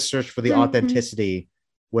I always search for the Mm. authenticity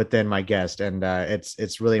within my guest, and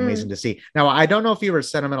it's really amazing Mm. to see. Now, I don't know if you're a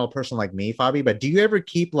sentimental person like me, Fabi, but do you ever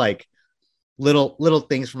keep like little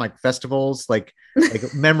things from like festivals, like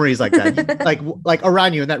memories like that, like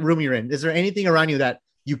around you in that room you're in? Is there anything around you that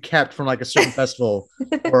you kept from like a certain festival,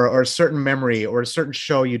 or a certain memory, or a certain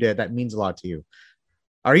show you did that means a lot to you?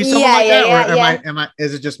 Are you someone Yeah. like Yeah. that, or Yeah. am I Yeah. am I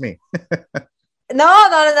is it just me? No.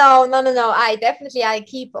 I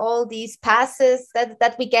keep all these passes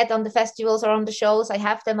that we get on the festivals or on the shows. I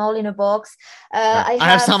have them all in a box. I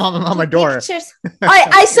have some on my door. Pictures.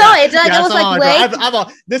 I saw it. I was like,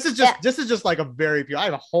 wait. This is just like a very few. I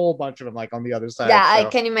have a whole bunch of them like on the other side. Yeah, so. I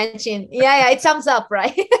can imagine. Yeah, it sums up,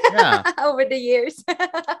 right? Yeah. Over the years.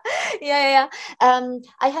 Yeah.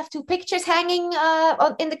 I have 2 pictures hanging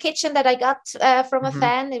in the kitchen that I got from a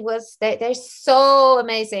fan. It was they're so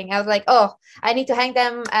amazing. I was like, oh, I need to hang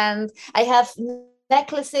them. And I have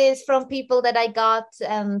necklaces from people that I got,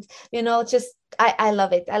 and just I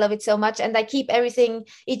love it. I love it so much, and I keep everything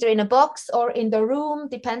either in a box or in the room,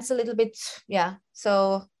 depends a little bit. Yeah,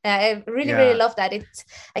 so I really love that.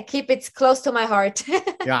 I keep it close to my heart.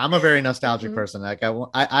 Yeah, I'm a very nostalgic person. Like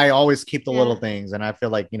I always keep the little things, and I feel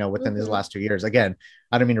like within these last 2 years, again,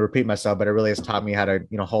 I don't mean to repeat myself, but it really has taught me how to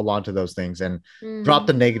hold on to those things and drop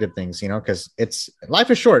the negative things, because life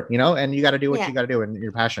is short, and you got to do what you got to do and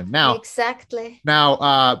your passion. Now, exactly.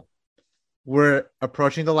 Now, we're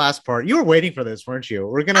approaching the last part. You were waiting for this, weren't you?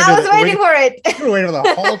 I was waiting for it. You were waiting for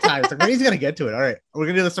the whole time. It's like, when he's gonna get to it. All right, we're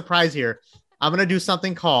gonna do the surprise here. I'm gonna do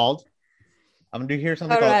something called.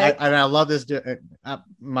 Right. I love this.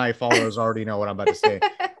 My followers already know what I'm about to say.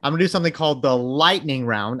 I'm gonna do something called the lightning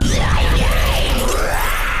round.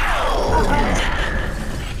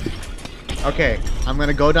 Okay, I'm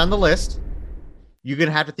gonna go down the list. You're gonna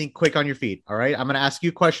have to think quick on your feet. All right, I'm gonna ask you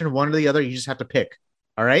a question, one or the other. You just have to pick.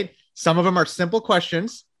 All right. Some of them are simple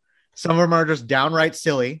questions. Some of them are just downright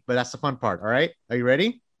silly, but that's the fun part. All right. Are you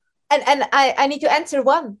ready? And I need to answer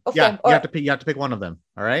one of them. Or... you have to pick one of them.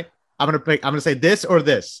 All right. I'm gonna say this or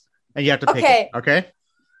this, and you have to pick it. Okay.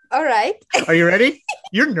 All right. Are you ready?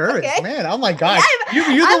 You're nervous, man. Oh my God. You're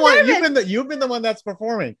the one. You've been the one that's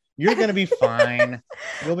performing. You're gonna be fine.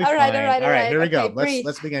 You'll be fine. All right. Here we go.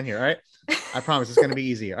 Let's begin here. All right. I promise it's gonna be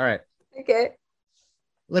easy. All right. Okay.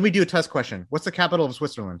 Let me do a test question. What's the capital of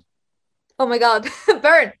Switzerland? Oh my God,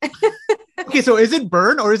 Bern. Okay, so is it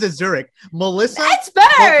Bern or is it Zurich? Melissa. It's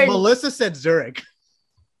Bern. Melissa said Zurich.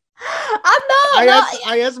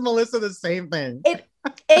 I asked Melissa the same thing.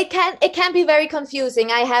 It can be very confusing,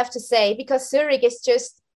 I have to say, because Zurich is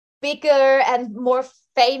just bigger and more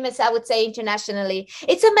famous, I would say, internationally.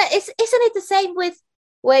 Isn't it the same with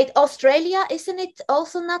Australia? Isn't it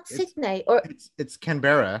also not Sydney or it's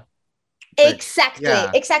Canberra?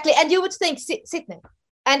 Exactly. And you would think Sydney,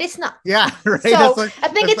 and it's not. Yeah, right. So I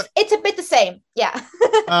think it's a bit the same. Yeah.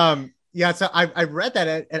 Yeah. So I read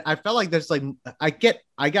that, and I felt like there's like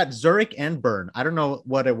I got Zurich and Bern. I don't know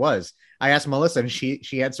what it was. I asked Melissa, and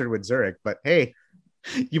she answered with Zurich. But hey,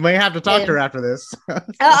 you may have to talk to her after this. But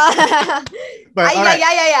all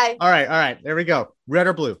right. There we go. Red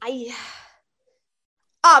or blue?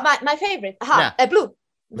 My favorite. Blue.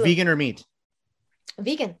 Vegan or meat?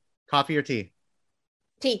 Vegan. Coffee or tea?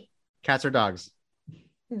 Tea. Cats or dogs?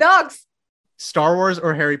 Dogs. Star Wars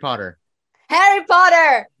or Harry Potter? Harry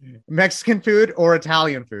Potter. Mexican food or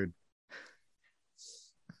Italian food?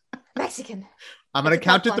 Mexican. I'm going to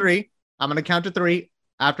count to 3.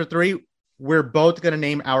 After 3, we're both going to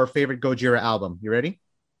name our favorite Gojira album. You ready?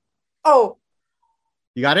 Oh.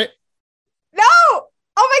 You got it? No. Oh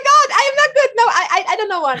my God. I am not good. No, I don't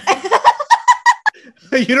know one.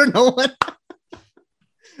 You don't know one?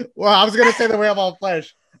 Well, I was going to say The Way of All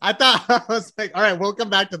Flesh. I thought, I was like, all right, we'll come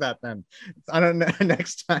back to that then. I don't know,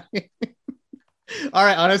 next time. All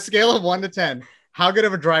right, on a scale of 1 to 10, how good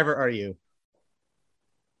of a driver are you?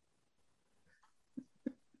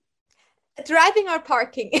 Driving or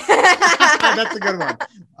parking? That's a good one.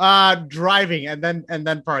 Driving and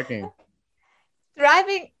then parking.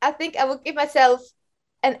 Driving, I think I will give myself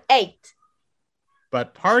an 8.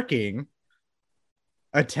 But parking,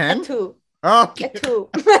 a 10? A 2. Oh, okay. A 2.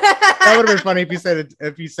 That would have been funny if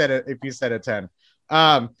you said a 10.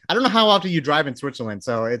 I don't know how often you drive in Switzerland,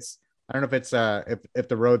 so I don't know if it's if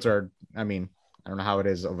the roads are. I mean, I don't know how it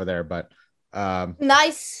is over there, but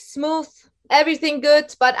nice, smooth, everything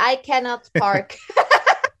good, but I cannot park.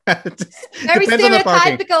 Very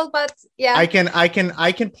stereotypical, but yeah. I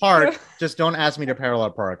can park. Just don't ask me to parallel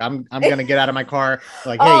park. I'm gonna get out of my car.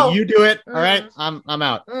 Like, hey, you do it. All right, I'm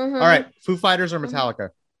out. Mm-hmm. All right, Foo Fighters or Metallica?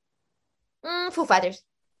 Foo Fighters.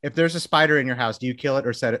 If there's a spider in your house, do you kill it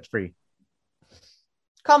or set it free?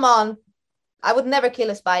 Come on, I would never kill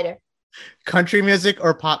a spider. Country music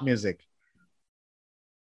or pop music?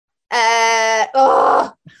 That's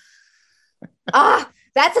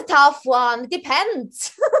a tough one.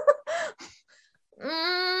 Depends.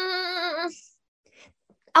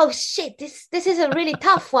 Oh shit! This is a really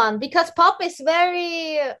tough one because pop is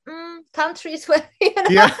very country is very.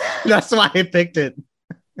 Yeah, that's why I picked it.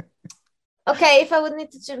 Okay, if I would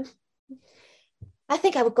need to choose, I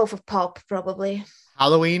think I would go for pop, probably.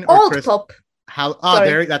 Halloween or Old Christmas? pop.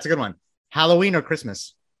 That's a good one. Halloween or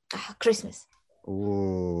Christmas? Christmas.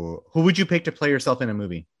 Ooh. Who would you pick to play yourself in a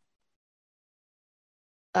movie?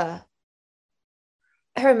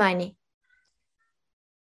 Hermione.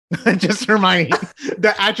 Just Hermione,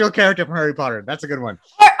 the actual character from Harry Potter. That's a good one.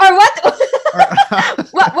 Or what?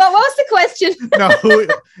 what was the question? No,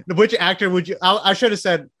 which actor would you? I should have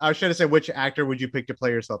said which actor would you pick to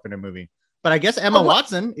play yourself in a movie? But I guess Emma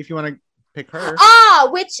Watson, if you want to pick her.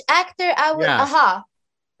 Which actor I would?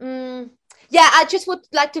 Yeah. Yeah, I just would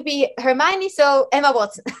like to be Hermione, so Emma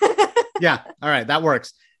Watson. Yeah, all right, that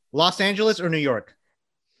works. Los Angeles or New York?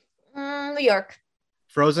 New York.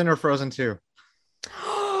 Frozen or Frozen 2?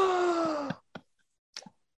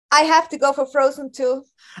 I have to go for Frozen 2.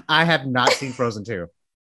 I have not seen Frozen 2.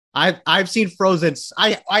 I've seen Frozen.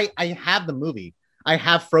 I have the movie. I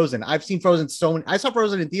have Frozen. I've seen Frozen I saw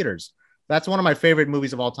Frozen in theaters. That's one of my favorite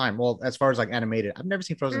movies of all time. Well, as far as like animated, I've never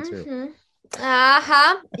seen Frozen 2.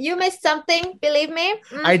 You missed something, believe me.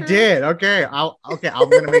 I did. Okay. I'm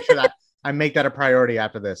gonna make sure that I make that a priority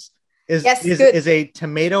after this. Is a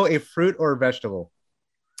tomato a fruit or a vegetable?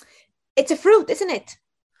 It's a fruit, isn't it?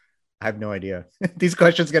 I have no idea. These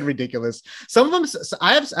questions get ridiculous. Some of them,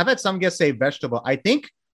 I've had some guests say vegetable. I think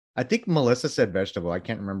Melissa said vegetable. I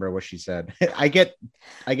can't remember what she said. I get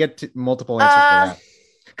multiple answers for that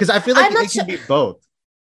because I feel like it can be both.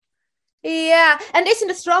 Yeah, and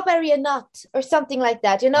isn't a strawberry a nut or something like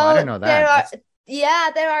that? You know, I don't know that.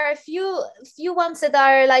 There are a few ones that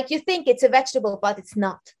are like you think it's a vegetable, but it's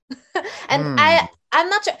not. And I'm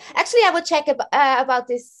not sure. Actually, I would check about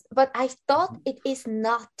this, but I thought it is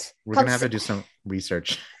not. We're gonna have to do some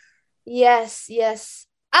research. Yes.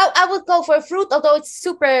 I would go for a fruit, although it's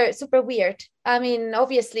super, super weird. I mean,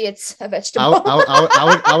 obviously, it's a vegetable.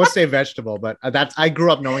 I would say vegetable, but I grew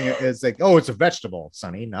up knowing it is like, oh, it's a vegetable,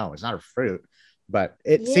 Sonny. No, it's not a fruit. But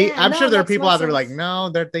I'm sure there are people out there like, no,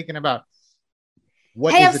 they're thinking about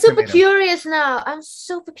what. Hey, I'm super curious now.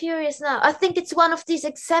 I think it's one of these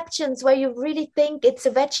exceptions where you really think it's a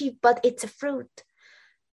veggie, but it's a fruit.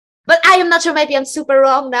 But I am not sure. Maybe I'm super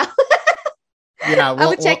wrong now. Yeah, I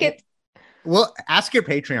would check it. Well, ask your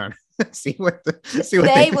Patreon. see what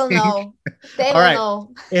they will know. They will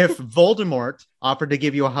know. If Voldemort offered to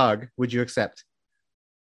give you a hug, would you accept?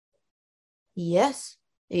 Yes.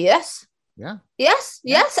 Yeah. Yes.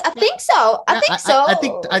 I think so.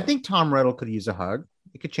 I think Tom Riddle could use a hug.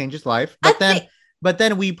 It could change his life. But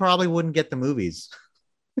then we probably wouldn't get the movies.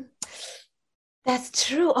 That's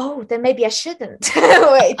true. Oh, then maybe I shouldn't.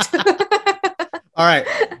 Wait. All right.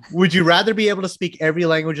 Would you rather be able to speak every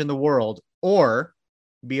language in the world or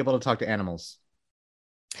be able to talk to animals?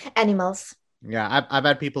 Animals. Yeah, I've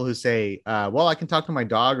had people who say, well, I can talk to my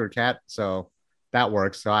dog or cat, so that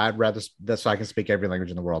works. So I'd rather so I can speak every language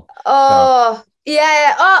in the world.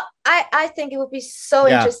 Yeah. Oh, I think it would be so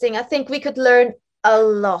interesting. I think we could learn a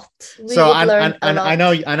lot. I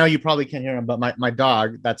know you probably can't hear him, but my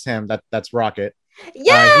dog, that's him. That's Rocket.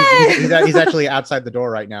 Yeah, he's actually outside the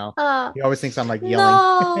door right now. He always thinks I'm like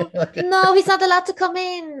yelling. No, he's not allowed to come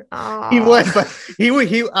in. He would, but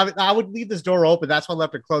I would leave this door open. That's why I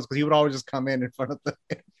left it closed because he would always just come in front of the.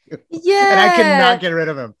 Yeah, and I could not get rid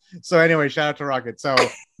of him. So anyway, shout out to Rocket. So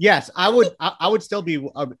yes, I would still be.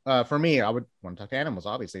 For me, I would want to talk to animals.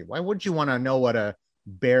 Obviously, why would you want to know what a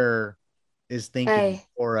bear is thinking,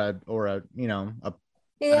 or a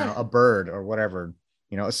a bird or whatever,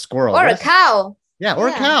 a squirrel or a cow. Yeah, or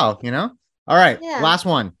a cow, All right, last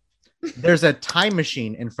one. There's a time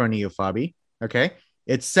machine in front of you, Fabi. Okay.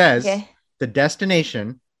 It says the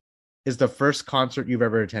destination is the first concert you've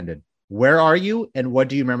ever attended. Where are you and what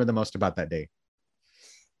do you remember the most about that day?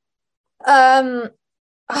 My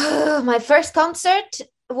first concert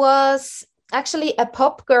was actually a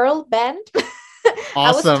pop girl band.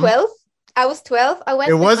 Awesome. I was 12. I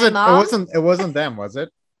went it with my mom. It wasn't them, was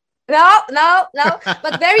it? No,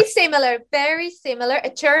 but very similar, a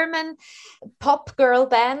German pop girl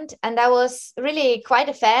band. And I was really quite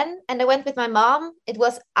a fan. And I went with my mom. It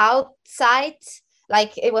was outside,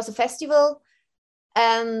 like it was a festival.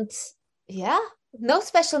 And no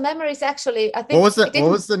special memories, actually. I think what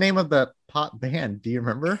was the name of the pop band? Do you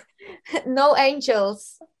remember? No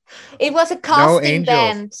Angels. It was a casting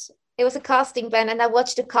band. It was a casting band, and I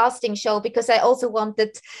watched the casting show because I also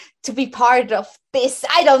wanted to be part of this.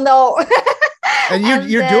 I don't know. And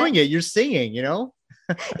you're doing it. You're singing,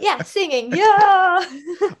 Yeah, singing. Yeah.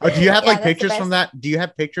 Do you have like pictures from that? Do you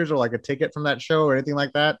have pictures or like a ticket from that show or anything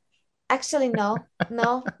like that? Actually, no.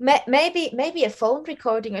 Maybe a phone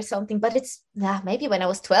recording or something. But it's maybe when I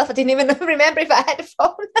was 12, I didn't even remember if I had a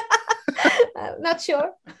phone. I'm not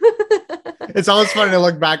sure. It's always funny to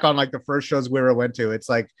look back on like the first shows we ever went to. It's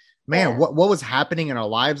like, man, Yeah. what was happening in our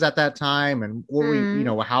lives at that time, and what were you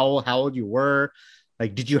know how old you were?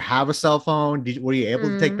 Like, did you have a cell phone? Were you able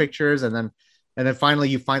to take pictures? And then finally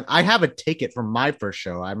you find I have a ticket from my first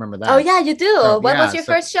show. I remember Oh that. yeah, you do. So, What yeah, was your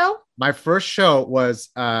so first show? my first show was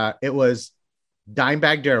it was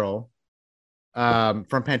Dimebag Daryl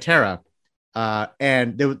from Pantera.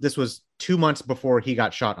 And this was 2 months before he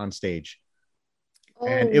got shot on stage. Oh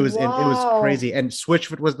And it was wow. crazy. And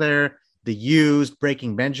Switchfoot was there, The Used,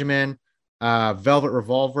 Breaking Benjamin, Velvet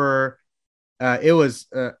Revolver. It was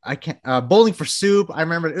I can't Bowling for Soup. I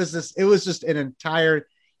remember it was just an entire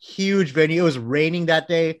huge venue. It was raining that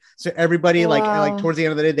day, so everybody like Wow. towards the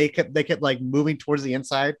end of the day they kept like moving towards the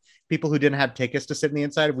inside. People who didn't have tickets to sit in the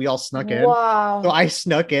inside, we all snuck in. So Wow. I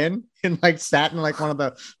snuck in and like sat in like one of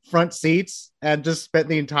the front seats and just spent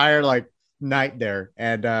the entire like night there.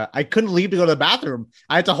 And I couldn't leave to go to the bathroom.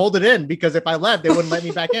 I had to hold it in because if I left, they wouldn't let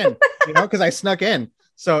me back in, because I snuck in.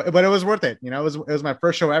 So, but it was worth it. It was my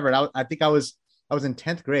first show ever. And I think I was in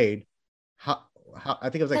 10th grade. I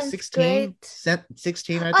think it was like 10th grade.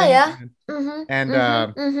 16, I Oh think. yeah.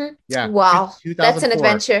 And Wow. That's an 2004,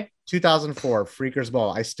 adventure. 2004 Freakers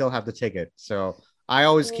Ball. I still have the ticket. So I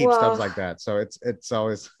always keep stubs Wow. like that. So it's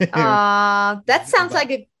always, That sounds but,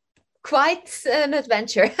 like a quite an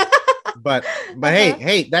adventure. but hey, Uh-huh.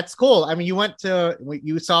 hey, that's cool. I mean,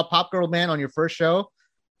 you saw Pop Girl Man on your first show,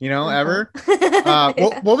 Uh-huh. ever.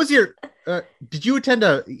 What was your, did you attend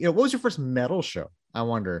what was your first metal show? I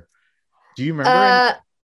wonder. Do you remember any? uh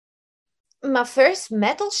my first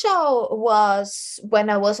metal show was when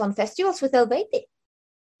I was on festivals with Helveti.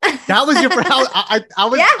 That was your first. Yeah,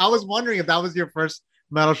 I was wondering if that was your first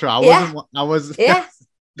metal show. I yeah, wasn't. I was. yeah,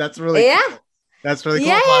 That's really yeah, cool. That's really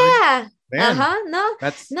cool, yeah, Flavia. yeah. Man, Uh-huh. No,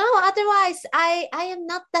 that's no, otherwise I am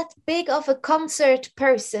not that big of a concert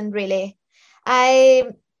person, really.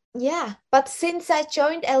 I Yeah, but since I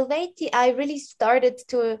joined Helveti, I really started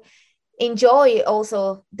to enjoy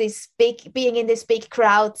also this big being in these big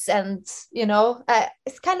crowds, and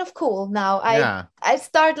it's kind of cool now. yeah, I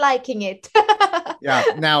start liking it. yeah.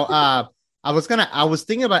 Now, I was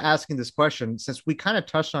thinking about asking this question since we kind of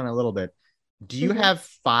touched on it a little bit. Do you Mhm. have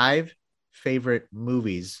five favorite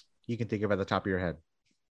movies you can think of at the top of your head?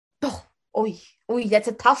 Oh, oi, oi, that's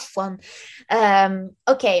a tough one.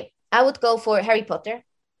 Okay, I would go for Harry Potter.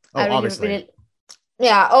 Oh, I really, obviously, really,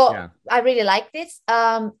 yeah. Oh, yeah. I really like this.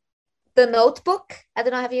 The Notebook. I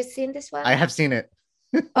don't know. Have you seen this I one? have seen it.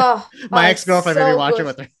 Oh, oh, My it's ex-girlfriend made me so watch it good.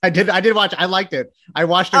 with her. I did watch it. I liked it. I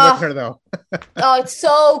watched it with Oh, her though. oh, it's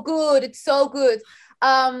so good. It's so good.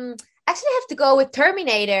 Actually, I have to go with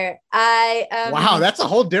Terminator. Wow, that's a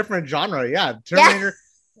whole different genre. Yeah, Yeah, Terminator.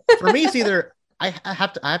 For me, it's either I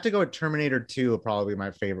have to go with Terminator 2, probably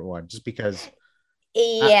my favorite one, just because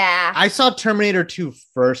I, yeah. I saw Terminator 2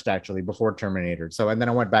 first, actually, before Terminator. So and then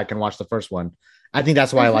I went back and watched the first one. I think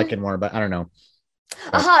that's why I like Mm-hmm. it more, but I don't know.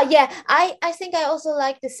 But Uh-huh, yeah. I think I also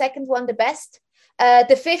like the second one the best.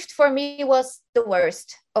 The fifth for me was the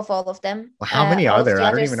worst of all of them. how many All are of there? the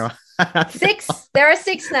I don't even others. know. Six. There are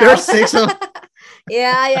six There are now. six of them.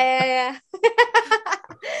 Yeah, yeah, yeah,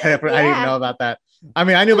 I yeah. didn't Yeah. know about that. I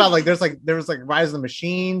mean, I knew about like there was like Rise of the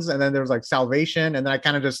Machines, and then there was like Salvation, and then I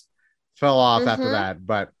kind of just fell off after Mm-hmm. that.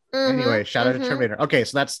 But anyway, Mm-hmm. shout out to Mm-hmm. Terminator. Okay,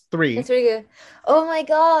 so that's It's three. really good. Oh my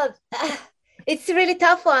God. It's a really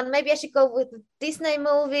tough one. Maybe I should go with the Disney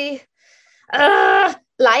movie.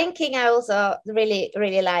 Lion King, I also really,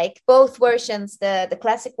 really like both versions, the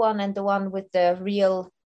classic one and the one with the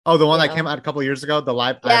real, Oh, the one you that came know. out a couple years ago, the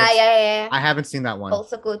live. Yeah, yeah, yeah, yeah. I haven't seen that one.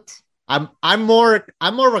 Also good. I'm more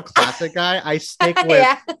of a classic guy. I stick with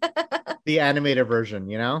Yeah. the animated version.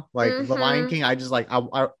 Like the Lion Mm-hmm. King. I just like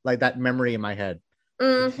I like that memory in my head.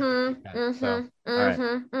 Mm-hmm. So Mm-hmm. all right,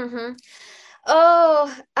 Mm-hmm. Mm-hmm.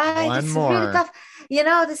 Oh, one this is really more. tough.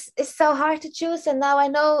 This is so hard to choose. And now I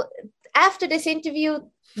know after this interview,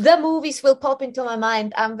 the movies will pop into my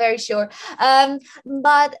mind. I'm very sure.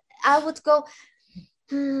 But I would go,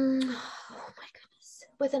 oh my goodness,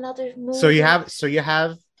 with another movie. So you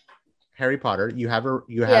have Harry Potter. You have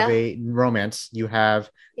Yeah, a romance. You have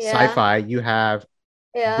yeah, sci-fi. You have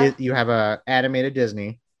yeah, you have a animated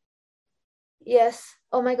Disney. yes.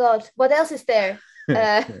 Oh my God, what else is there?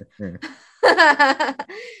 Uh,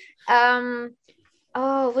 um,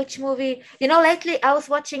 oh, which movie? Lately I was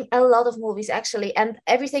watching a lot of movies actually, and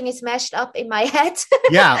everything is mashed up in my head.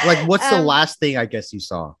 Yeah, like what's the um, last thing I guess you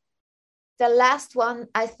saw? the last one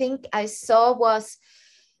I think I saw was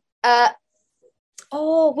uh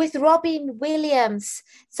with Robin Williams,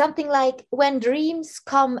 something like When Dreams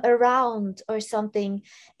Come Around or something.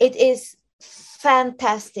 It is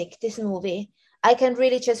fantastic, this movie. I can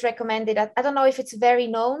really just recommend it. I don't know if it's very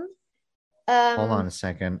known. Hold on a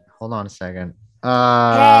second.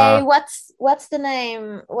 Hey, what's the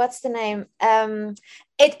name? What's the name?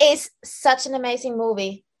 It is such an amazing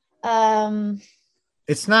movie.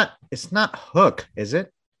 It's not Hook, is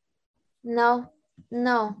it? No.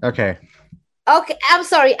 Okay. I'm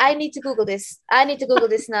sorry. I need to Google this.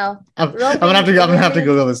 Now. I'm gonna have to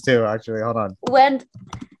Google this too. Actually, hold on. When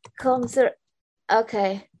comes there?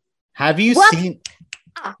 Okay. Have you seen?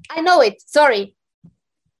 I know it. Sorry.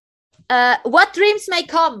 What Dreams May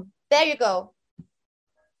Come. There you go.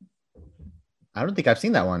 I don't think I've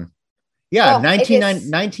seen that one. Yeah,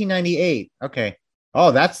 1998. Okay.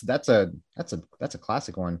 Oh, that's a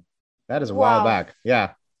classic one. That is a while back.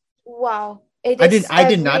 Yeah. Wow. I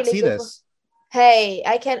did not see this. Hey,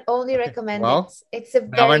 I can only recommend it. It's a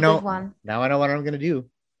very good one. Now I know what I'm gonna do.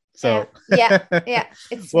 So yeah.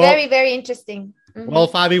 It's very, very interesting. Mm-hmm. Well,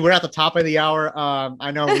 Fabi, we're at the top of the hour.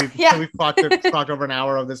 I know we've talked over an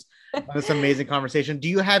hour of this amazing conversation. Do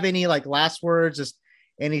you have any last words? Just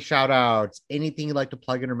any shout outs, anything you'd like to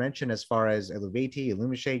plug in or mention as far as Eluveitie,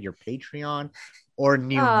 Illumishade, your Patreon, or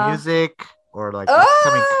new music, or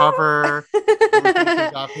upcoming cover?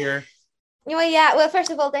 Off here. Well, first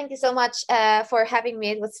of all, thank you so much for having me.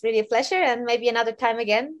 It was really a pleasure, and maybe another time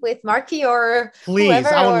again with Marky or please.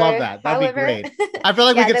 Whoever, I would love that. That'd be great. I feel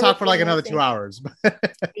like we could talk for another 2 hours.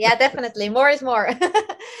 Yeah, definitely. More is more.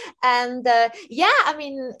 And I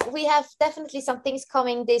mean, we have definitely some things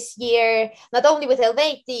coming this year, not only with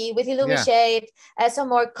Eluveitie, with Illumishade, some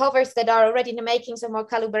more covers that are already in the making, some more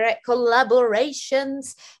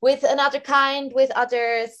collaborations with another kind, with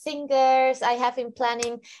other singers I have in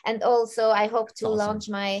planning, and also I hope to launch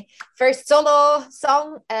my first solo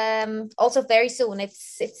song also very soon.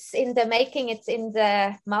 It's in the making. It's in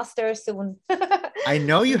the master soon. I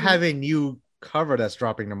know you have a new cover that's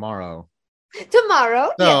dropping tomorrow.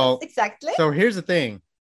 Yes, exactly. So here's the thing.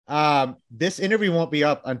 This interview won't be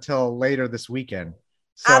up until later this weekend.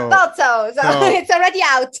 I thought so. So it's already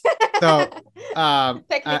out. So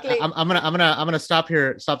technically, I'm gonna stop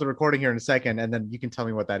the recording here in a second, and then you can tell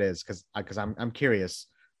me what that is because I'm curious.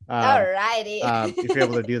 Alrighty. If you're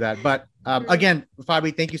able to do that. But again,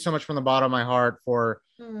 Fabi, thank you so much from the bottom of my heart for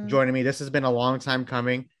joining me. This has been a long time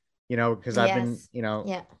coming, because I've been,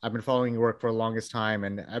 I've been following your work for the longest time,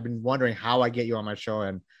 and I've been wondering how I get you on my show,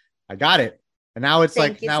 and I got it. And now it's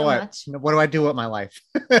what do I do with my life?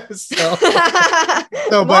 so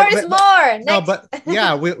more is more. No, but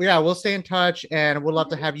we'll stay in touch, and we'd love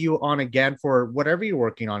to have you on again for whatever you're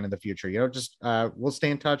working on in the future. Just we'll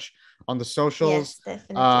stay in touch on the socials. Yes,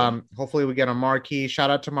 definitely. Hopefully we get on Marky. Shout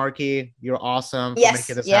out to Marky. You're awesome. Yes,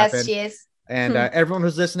 happen. She is. And everyone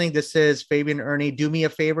who's listening, this is Fabian Ernie. Do me a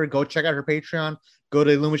favor, go check out her Patreon. Go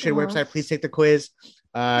to the Illumishade website. Please take the quiz.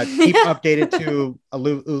 Keep updated to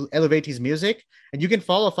Eluveitie's music, and you can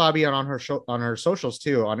follow Fabi on her socials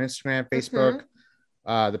too, on Instagram, Facebook,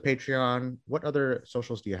 the Patreon. What other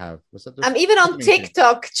socials do you have? I'm even on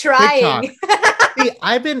TikTok trying. See,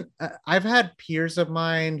 I've had peers of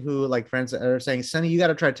mine who friends that are saying, Sunny, you got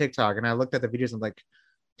to try TikTok. And I looked at the videos and I'm like,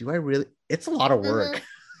 do I really? It's a lot of work.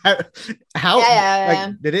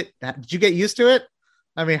 How did you get used to it?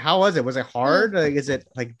 I mean, how was it? Was it hard? Is it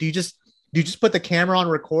do you just put the camera on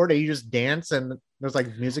record and you just dance and there's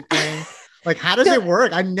music playing? How does it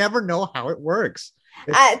work? I never know how it works.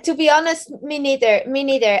 To be honest, me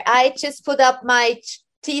neither. I just put up my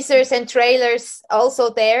teasers and trailers also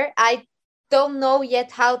there. I don't know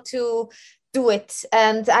yet how to do it,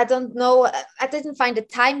 and I don't know. I didn't find the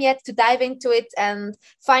time yet to dive into it and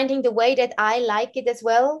finding the way that I like it as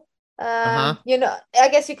well. I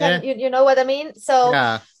guess you can. You know what I mean. So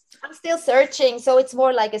I'm still searching, so it's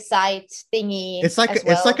more like a side thingy. It's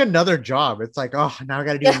like another job. It's now I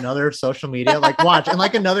got to do another social media. Watch in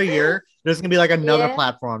another year, there's gonna be another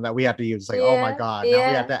platform that we have to use. Oh my god, now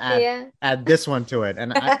we have to add this one to it.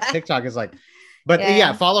 And TikTok is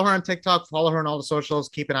follow her on TikTok, follow her on all the socials.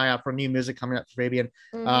 Keep an eye out for new music coming up for Fabian.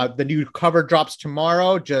 The new cover drops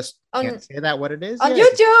tomorrow. Just can't say that what it is on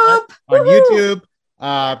YouTube. On YouTube.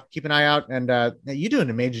 Keep an eye out, and you do an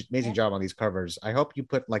amazing job on these covers. I hope you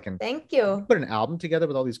put thank you. Put an album together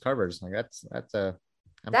with all these covers.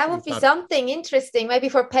 That would be something interesting. Maybe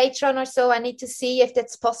for Patreon or so. I need to see if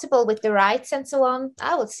that's possible with the rights and so on.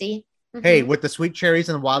 I will see. Hey, with the sweet cherries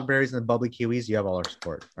and the wild berries and the bubbly kiwis, you have all our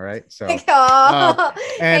support. All right. So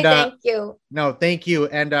and thank you. No, thank you.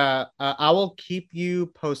 And I will keep you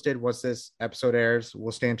posted once this episode airs.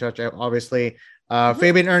 We'll stay in touch, obviously.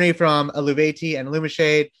 Fabian Ernie from Eluveitie and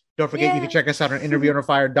Illumishade. Don't forget, you can check us out on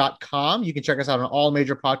interviewunderfire.com. You can check us out on all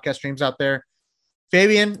major podcast streams out there.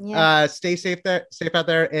 Fabian, stay safe out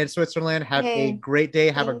there in Switzerland. Have a great day.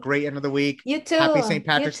 Have a great end of the week. You too. Happy St.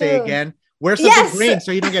 Patrick's Day again. Wear something green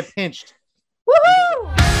so you don't get pinched.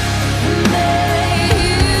 Woohoo!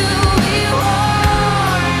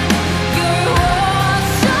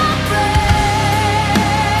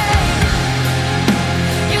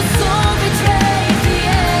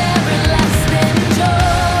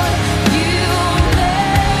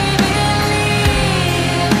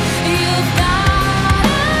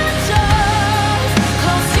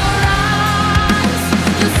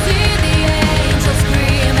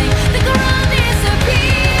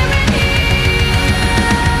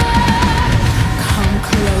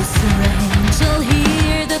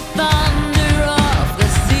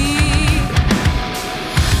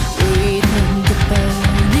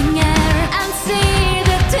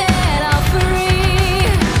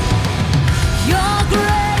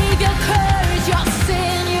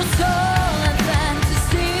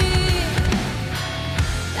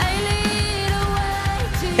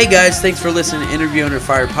 Hey guys, thanks for listening to Interview Under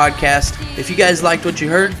Fire podcast. If you guys liked what you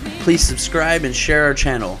heard, please subscribe and share our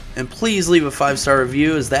channel. And please leave a 5-star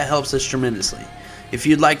review, as that helps us tremendously. If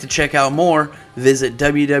you'd like to check out more, visit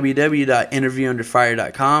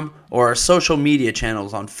www.interviewunderfire.com or our social media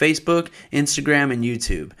channels on Facebook, Instagram, and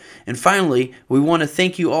YouTube. And finally, we want to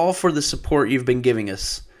thank you all for the support you've been giving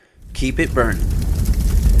us. Keep it burning.